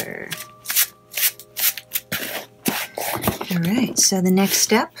cover. All right, so the next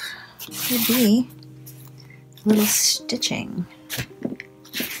step would be a little stitching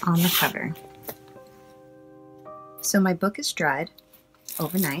on the cover. So my book is dried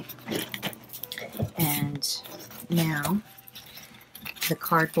overnight, and now the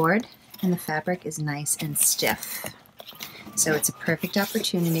cardboard and the fabric is nice and stiff. So it's a perfect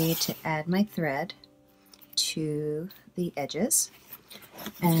opportunity to add my thread to the edges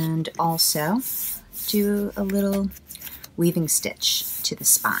and also do a little weaving stitch to the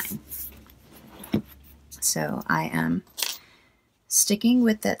spine. So I am sticking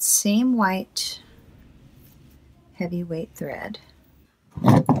with that same white heavyweight thread.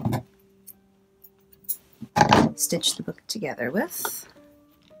 Stitch the book together with.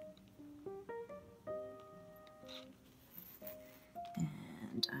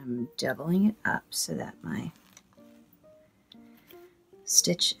 And I'm doubling it up so that my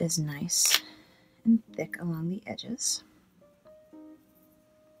stitch is nice and thick along the edges.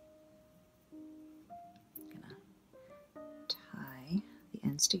 I'm gonna tie the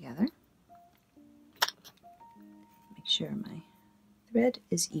ends together. Make sure my thread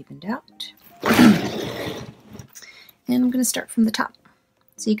is evened out. And I'm going to start from the top.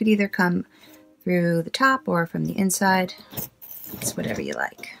 So you could either come through the top or from the inside. It's whatever you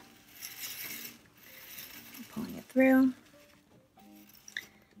like. Pulling it through.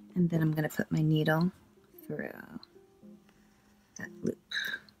 And then I'm going to put my needle through that loop.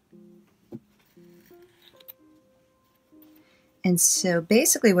 And so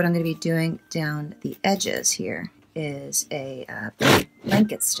basically what I'm going to be doing down the edges here is a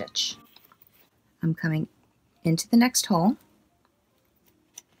blanket stitch. I'm coming into the next hole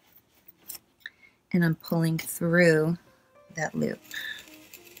and I'm pulling through that loop.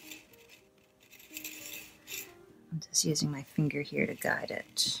 I'm just using my finger here to guide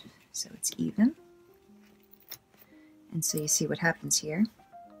it so it's even. And so you see what happens here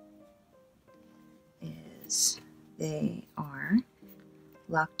is they are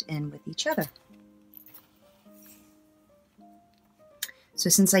locked in with each other. So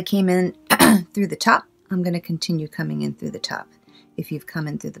since I came in through the top, I'm going to continue coming in through the top. If you've come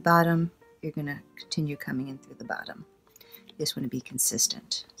in through the bottom, you're going to continue coming in through the bottom. You just want to be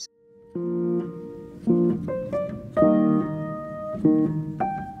consistent.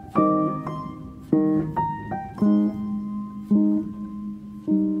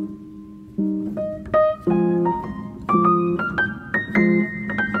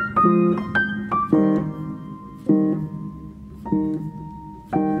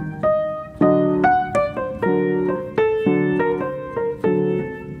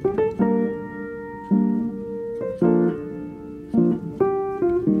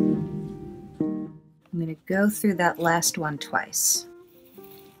 I'm going to go through that last one twice.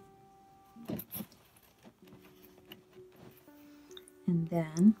 And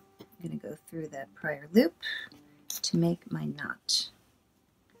then I'm going to go through that prior loop to make my knot.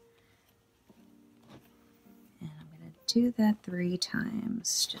 And I'm going to do that 3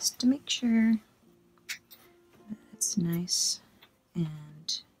 times just to make sure that it's nice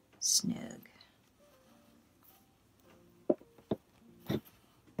and snug. I'm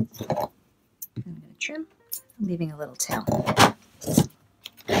going to trim, leaving a little tail.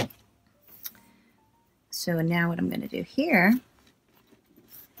 So now what I'm going to do here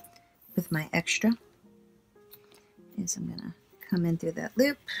with my extra is I'm going to come in through that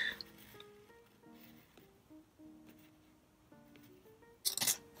loop.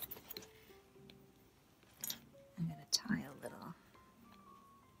 I'm going to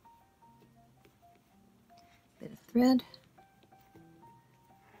thread,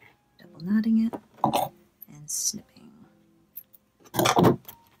 double knotting it, and snipping.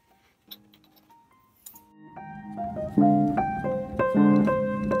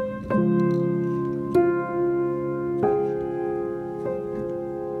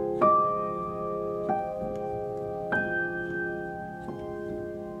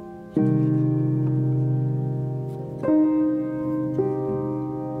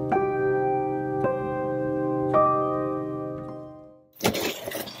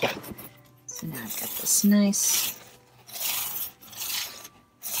 So now I've got this nice,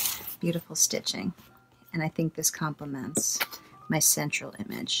 beautiful stitching, and I think this complements my central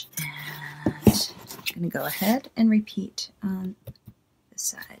image. And I'm going to go ahead and repeat on this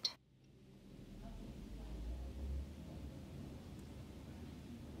side.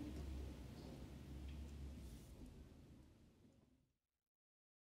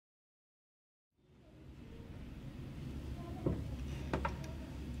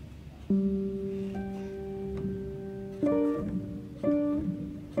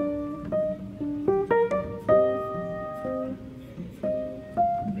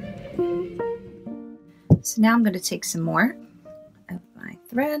 So now I'm going to take some more of my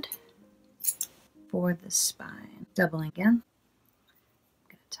thread for the spine. Doubling again. I'm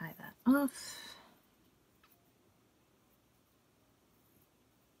going to tie that off.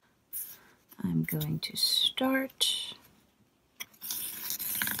 I'm going to start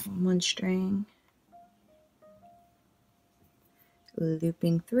on one string,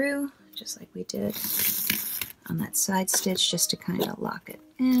 looping through just like we did on that side stitch, just to kind of lock it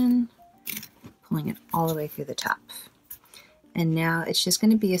in, pulling it all the way through the top. And now it's just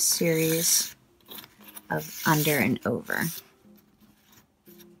going to be a series of under and over.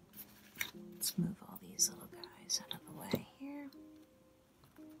 Let's move all these little guys out of the way here.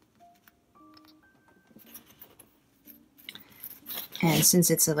 And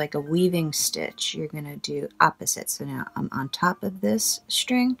since it's like a weaving stitch, you're going to do opposite. So now I'm on top of this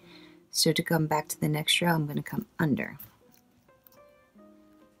string. So to come back to the next row, I'm going to come under.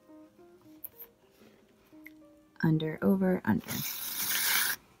 Under, over, under.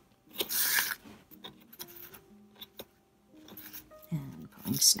 And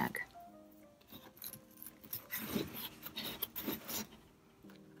pulling snug.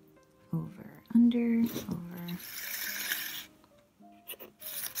 Over, under, over.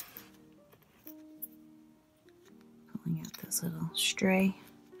 Pulling out those little stray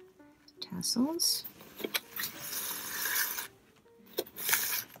tassels.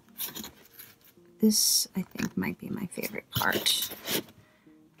 This, I think, might be my favorite part,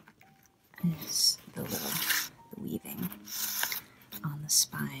 is the weaving on the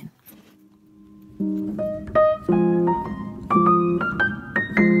spine.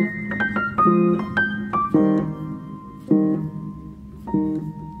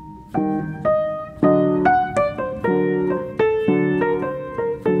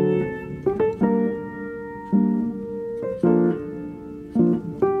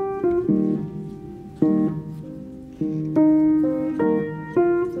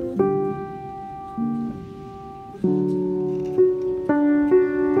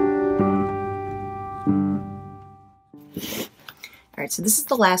 Alright, so this is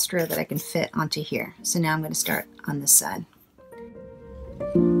the last row that I can fit onto here. So now I'm going to start on this side.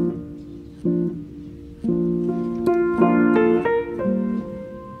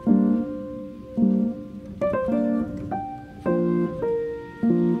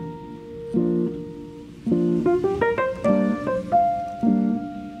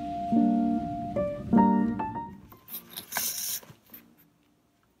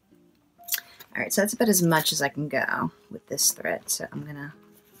 Alright, so that's about as much as I can go with this thread. So I'm going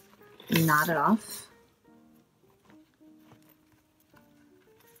to knot it off.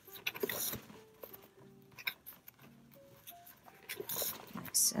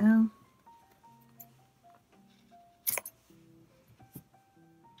 Like so. I'm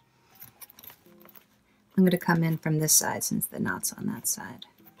going to come in from this side since the knot's on that side.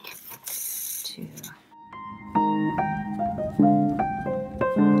 Two.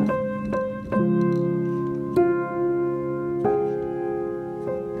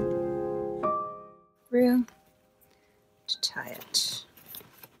 Through to tie it.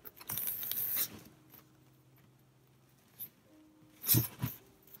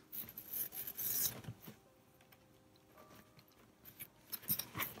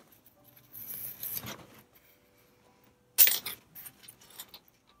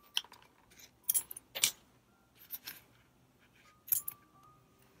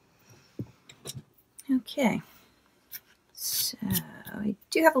 Okay, so I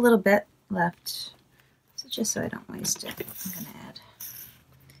do have a little bit left. So just so I don't waste it, I'm going to add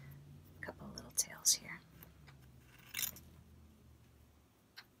a couple of little tails here.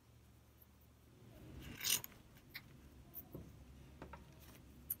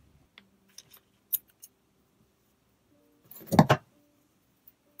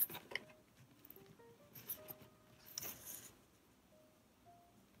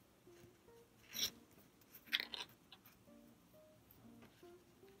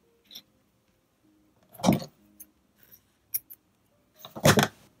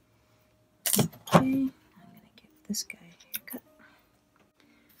 Okay, I'm going to give this guy a haircut.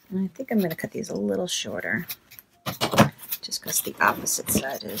 And I think I'm going to cut these a little shorter, just because the opposite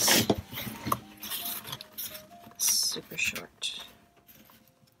side is super short.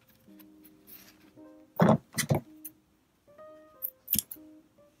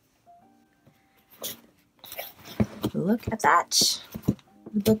 Look at that.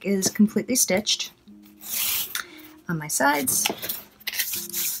 The book is completely stitched on my sides.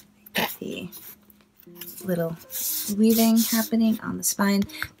 Got the little weaving happening on the spine.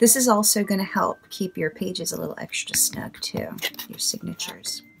 This is also going to help keep your pages a little extra snug too, your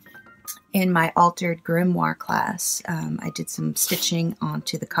signatures. In my Altered Grimoire class, I did some stitching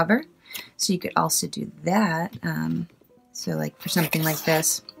onto the cover, so you could also do that. So like for something like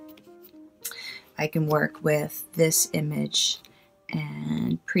this, I can work with this image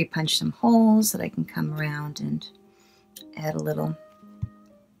and pre-punch some holes that I can come around and add a little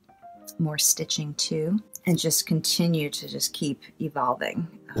more stitching to, and just continue to just keep evolving.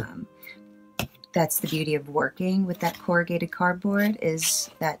 That's the beauty of working with that corrugated cardboard,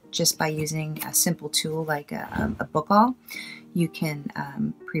 is that just by using a simple tool like a book awl, you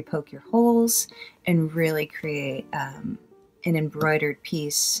can pre-poke your holes and really create an embroidered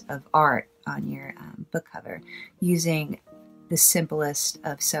piece of art on your book cover using the simplest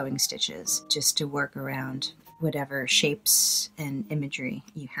of sewing stitches, just to work around whatever shapes and imagery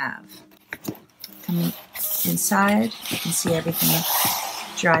you have. Coming inside, you can see everything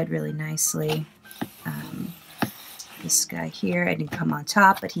dried really nicely. This guy here, I didn't come on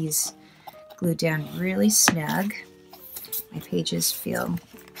top, but he's glued down really snug. My pages feel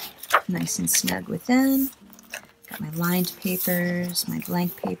nice and snug within. Got my lined papers, my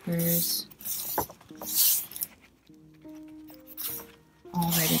blank papers,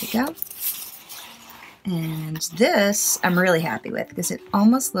 all ready to go. And this I'm really happy with, because it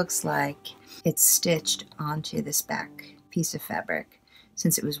almost looks like it's stitched onto this back piece of fabric,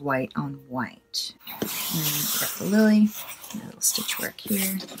 since it was white on white. And got the lily, a little stitch work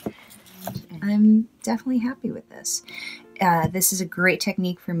here. And I'm definitely happy with this. This is a great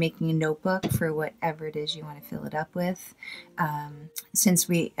technique for making a notebook for whatever it is you want to fill it up with. Since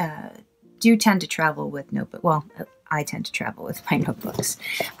we do tend to travel with notebook, well, I tend to travel with my notebooks.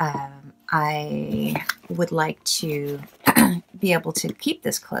 I would like to be able to keep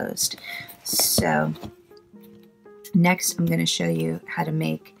this closed. So next I'm going to show you how to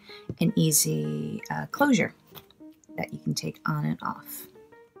make an easy closure that you can take on and off.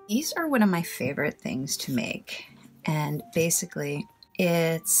 These are one of my favorite things to make, and basically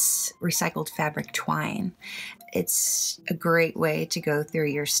it's recycled fabric twine. It's a great way to go through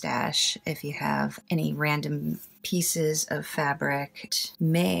your stash if you have any random pieces of fabric.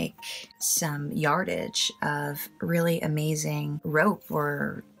 Make some yardage of really amazing rope,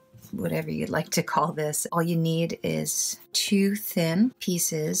 or whatever you'd like to call this. All you need is 2 thin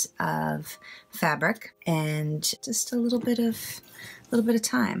pieces of fabric and just a little bit of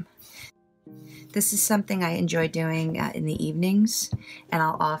time. This is something I enjoy doing in the evenings, and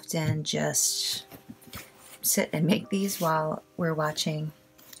I'll often just sit and make these while we're watching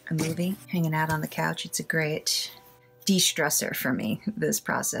a movie, hanging out on the couch. It's a great de-stressor for me, this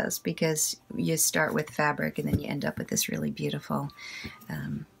process, because you start with fabric and then you end up with this really beautiful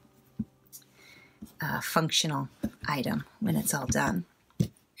functional item when it's all done.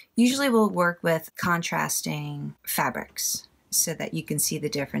 Usually we'll work with contrasting fabrics so that you can see the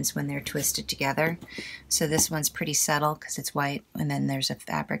difference when they're twisted together. So this one's pretty subtle because it's white, and then there's a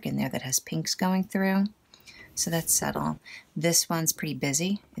fabric in there that has pinks going through. So that's subtle. This one's pretty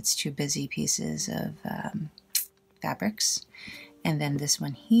busy. It's 2 busy pieces of fabrics. And then this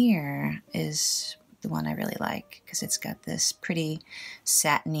one here is the one I really like, because it's got this pretty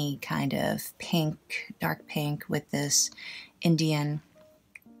satiny kind of pink, dark pink, with this Indian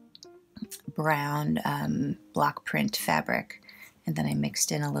brown block print fabric. And then I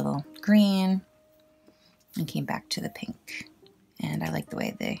mixed in a little green and came back to the pink. And I like the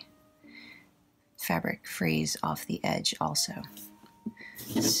way the fabric frays off the edge also.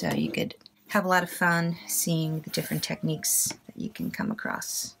 So you could have a lot of fun seeing the different techniques that you can come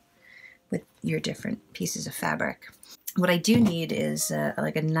across with your different pieces of fabric. What I do need is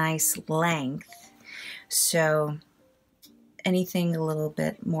like a nice length. So anything a little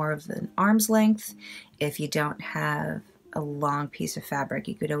bit more of an arm's length. If you don't have a long piece of fabric,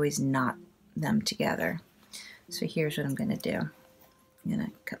 you could always knot them together. So here's what I'm going to do. I'm going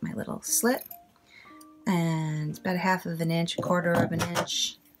to cut my little slit, and it's about 1/2 of an inch, 1/4 of an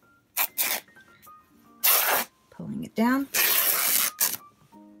inch. Pulling it down.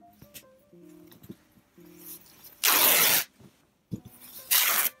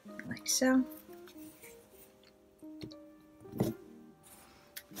 Like so.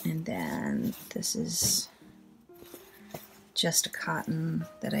 And then this is just a cotton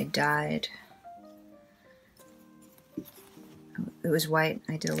that I dyed. It was white.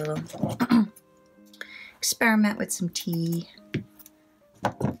 I did a little experiment with some teas,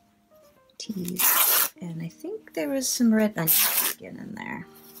 and I think there was some red onion skin in there.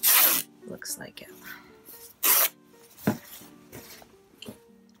 Looks like it.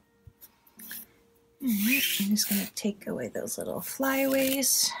 Alright, I'm just going to take away those little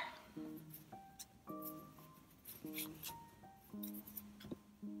flyaways.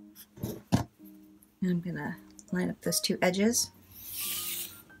 And I'm going to line up those 2 edges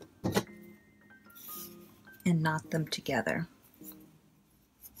and knot them together.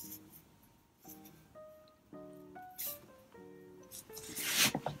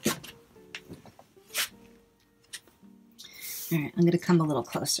 Alright, I'm going to come a little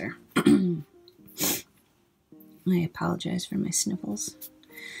closer. I apologize for my sniffles.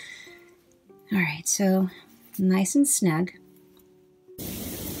 Alright, so nice and snug.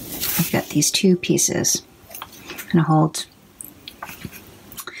 I've got these 2 pieces. I'm going to hold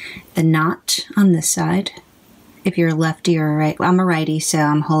the knot on this side. If you're a lefty or a right, well, I'm a righty, so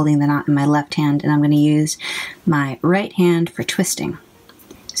I'm holding the knot in my left hand, and I'm going to use my right hand for twisting.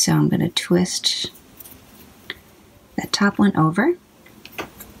 So I'm going to twist that top one over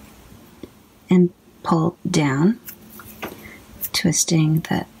and pull down, twisting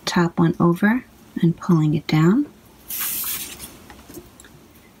that top one over and pulling it down.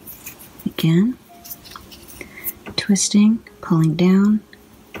 Again, twisting, pulling down,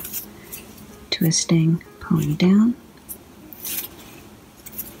 twisting, pulling down.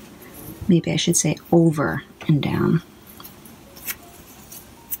 Maybe I should say over and down.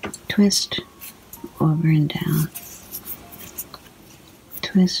 Twist, over and down.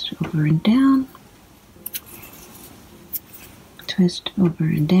 Twist, over and down. Twist, over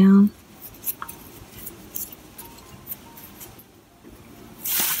and down.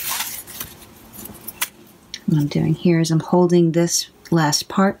 What I'm doing here is I'm holding this last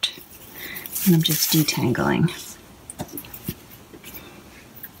part and I'm just detangling.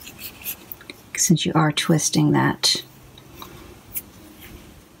 Since you are twisting that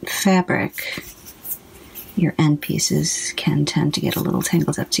fabric, your end pieces can tend to get a little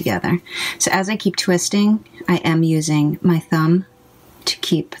tangled up together. So as I keep twisting, I am using my thumb to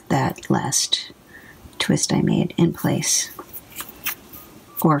keep that last twist I made in place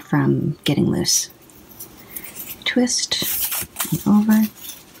or from getting loose. Twist and over.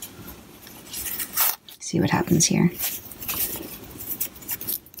 See what happens here.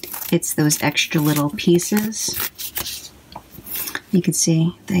 It's those extra little pieces. You can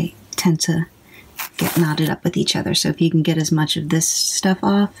see they tend to get knotted up with each other. So if you can get as much of this stuff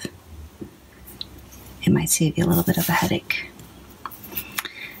off, it might save you a little bit of a headache.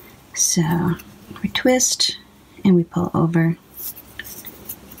 So we twist and we pull over.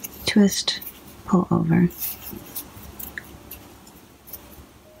 Twist, pull over.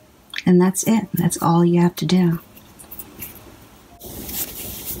 And that's it. That's all you have to do.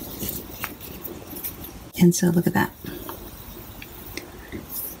 And so look at that.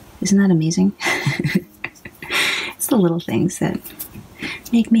 Isn't that amazing? It's the little things that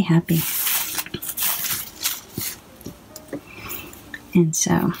make me happy. And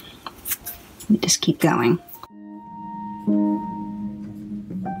so we just keep going.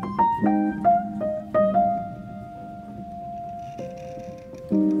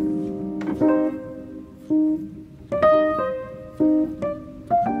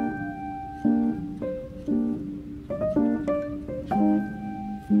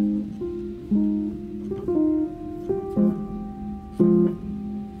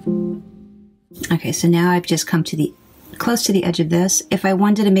 Okay, so now I've just come to the close to the edge of this. If I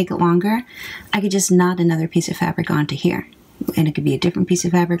wanted to make it longer, I could just knot another piece of fabric onto here. And it could be a different piece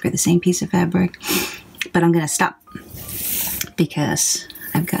of fabric or the same piece of fabric. But I'm going to stop because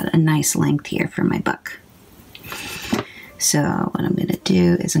I've got a nice length here for my book. So what I'm going to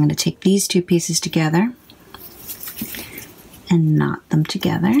do is I'm going to take these 2 pieces together and knot them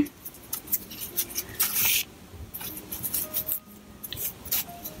together.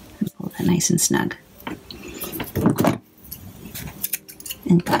 nice and snug.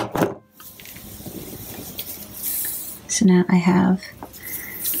 And cut. So now I have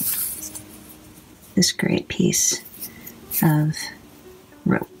this great piece of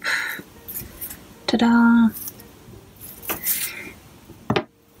rope. Ta-da!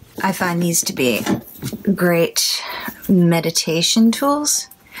 I find these to be great meditation tools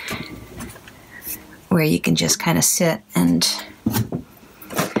where you can just kind of sit and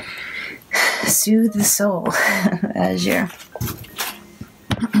soothe the soul as you're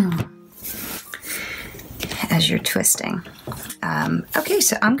twisting. Okay,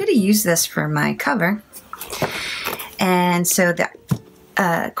 so I'm going to use this for my cover. And so the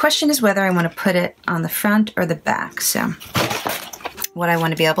question is whether I want to put it on the front or the back. So what I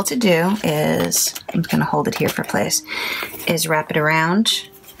want to be able to do is, I'm going to hold it here for place, is wrap it around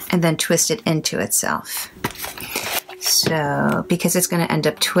and then twist it into itself. So because it's going to end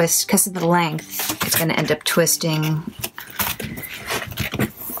up because of the length, it's going to end up twisting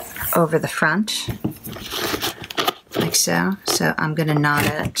over the front, like so. So I'm going to knot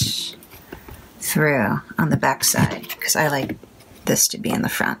it through on the back side because I like this to be in the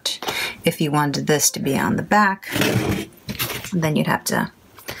front. If you wanted this to be on the back, then you'd have to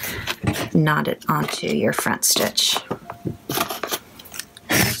knot it onto your front stitch.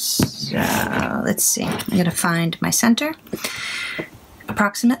 So let's see, I'm going to find my center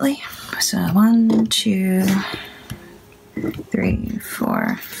approximately. So 1, 2, 3,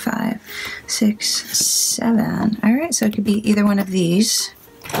 4, 5, 6, 7. All right, so it could be either one of these.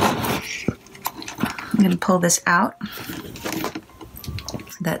 I'm going to pull this out,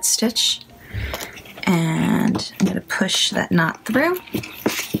 that stitch, and I'm going to push that knot through.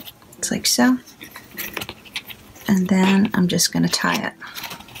 It's like so. And then I'm just going to tie it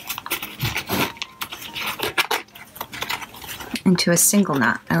into a single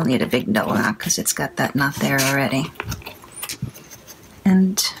knot. I don't need a big double knot because it's got that knot there already.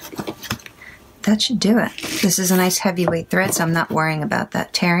 And that should do it. This is a nice heavyweight thread, so I'm not worrying about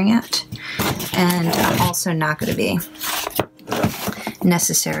that tearing it. And I'm also not going to be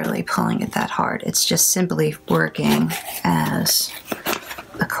necessarily pulling it that hard. It's just simply working as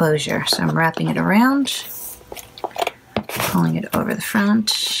a closure. So I'm wrapping it around, pulling it over the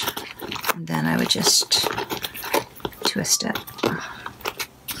front, and then I would just twist it.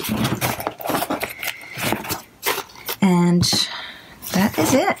 And that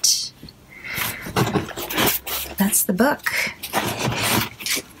is it. That's the book.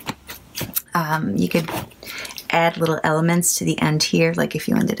 You could add little elements to the end here, like if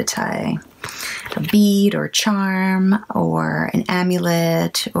you wanted to tie a bead or charm or an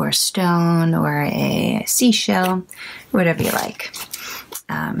amulet or a stone or a seashell, whatever you like.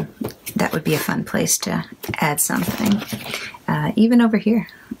 That would be a fun place to add something. Even over here,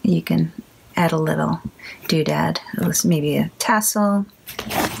 you can add a little doodad, maybe a tassel.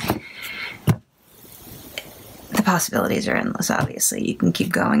 The possibilities are endless, obviously. You can keep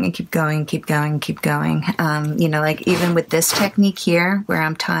going and keep going and keep going and keep going. You know, like even with this technique here, where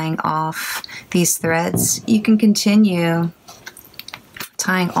I'm tying off these threads, you can continue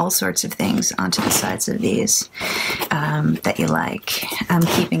tying all sorts of things onto the sides of these that you like. I'm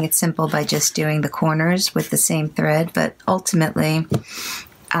keeping it simple by just doing the corners with the same thread, but ultimately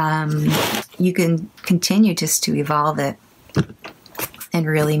you can continue just to evolve it and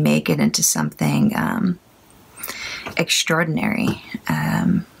really make it into something extraordinary.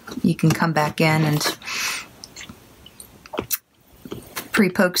 You can come back in and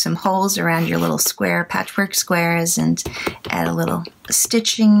pre-poke some holes around your little square, patchwork squares, and add a little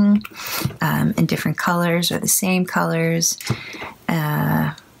stitching in different colors or the same colors.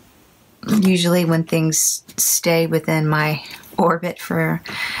 Usually when things stay within my orbit for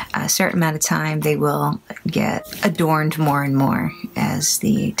a certain amount of time, they will get adorned more and more as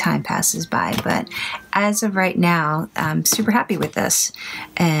the time passes by. But as of right now, I'm super happy with this,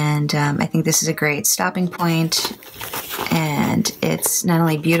 and I think this is a great stopping point. And it's not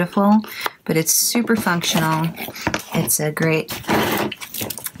only beautiful, but it's super functional. It's a great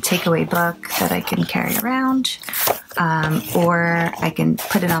takeaway book that I can carry around, or I can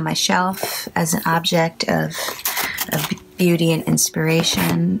put it on my shelf as an object of beauty and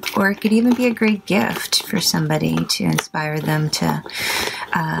inspiration, or it could even be a great gift for somebody to inspire them to,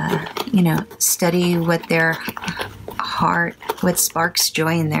 you know, study what their heart, what sparks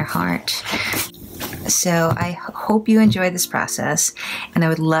joy in their heart. So I hope you enjoy this process, and I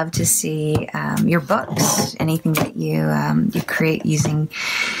would love to see your books, anything that you create using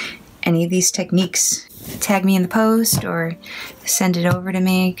any of these techniques. tag me in the post or send it over to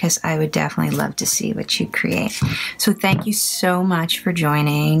me, because I would definitely love to see what you create. So thank you so much for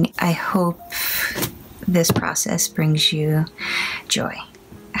joining. I hope this process brings you joy.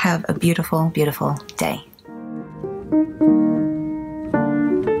 Have a beautiful, beautiful day.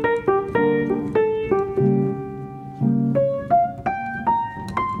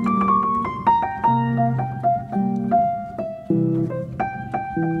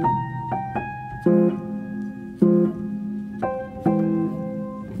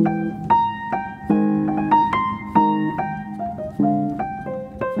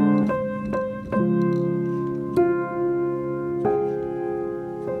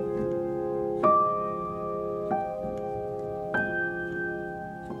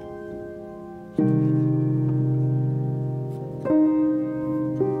 Thank you.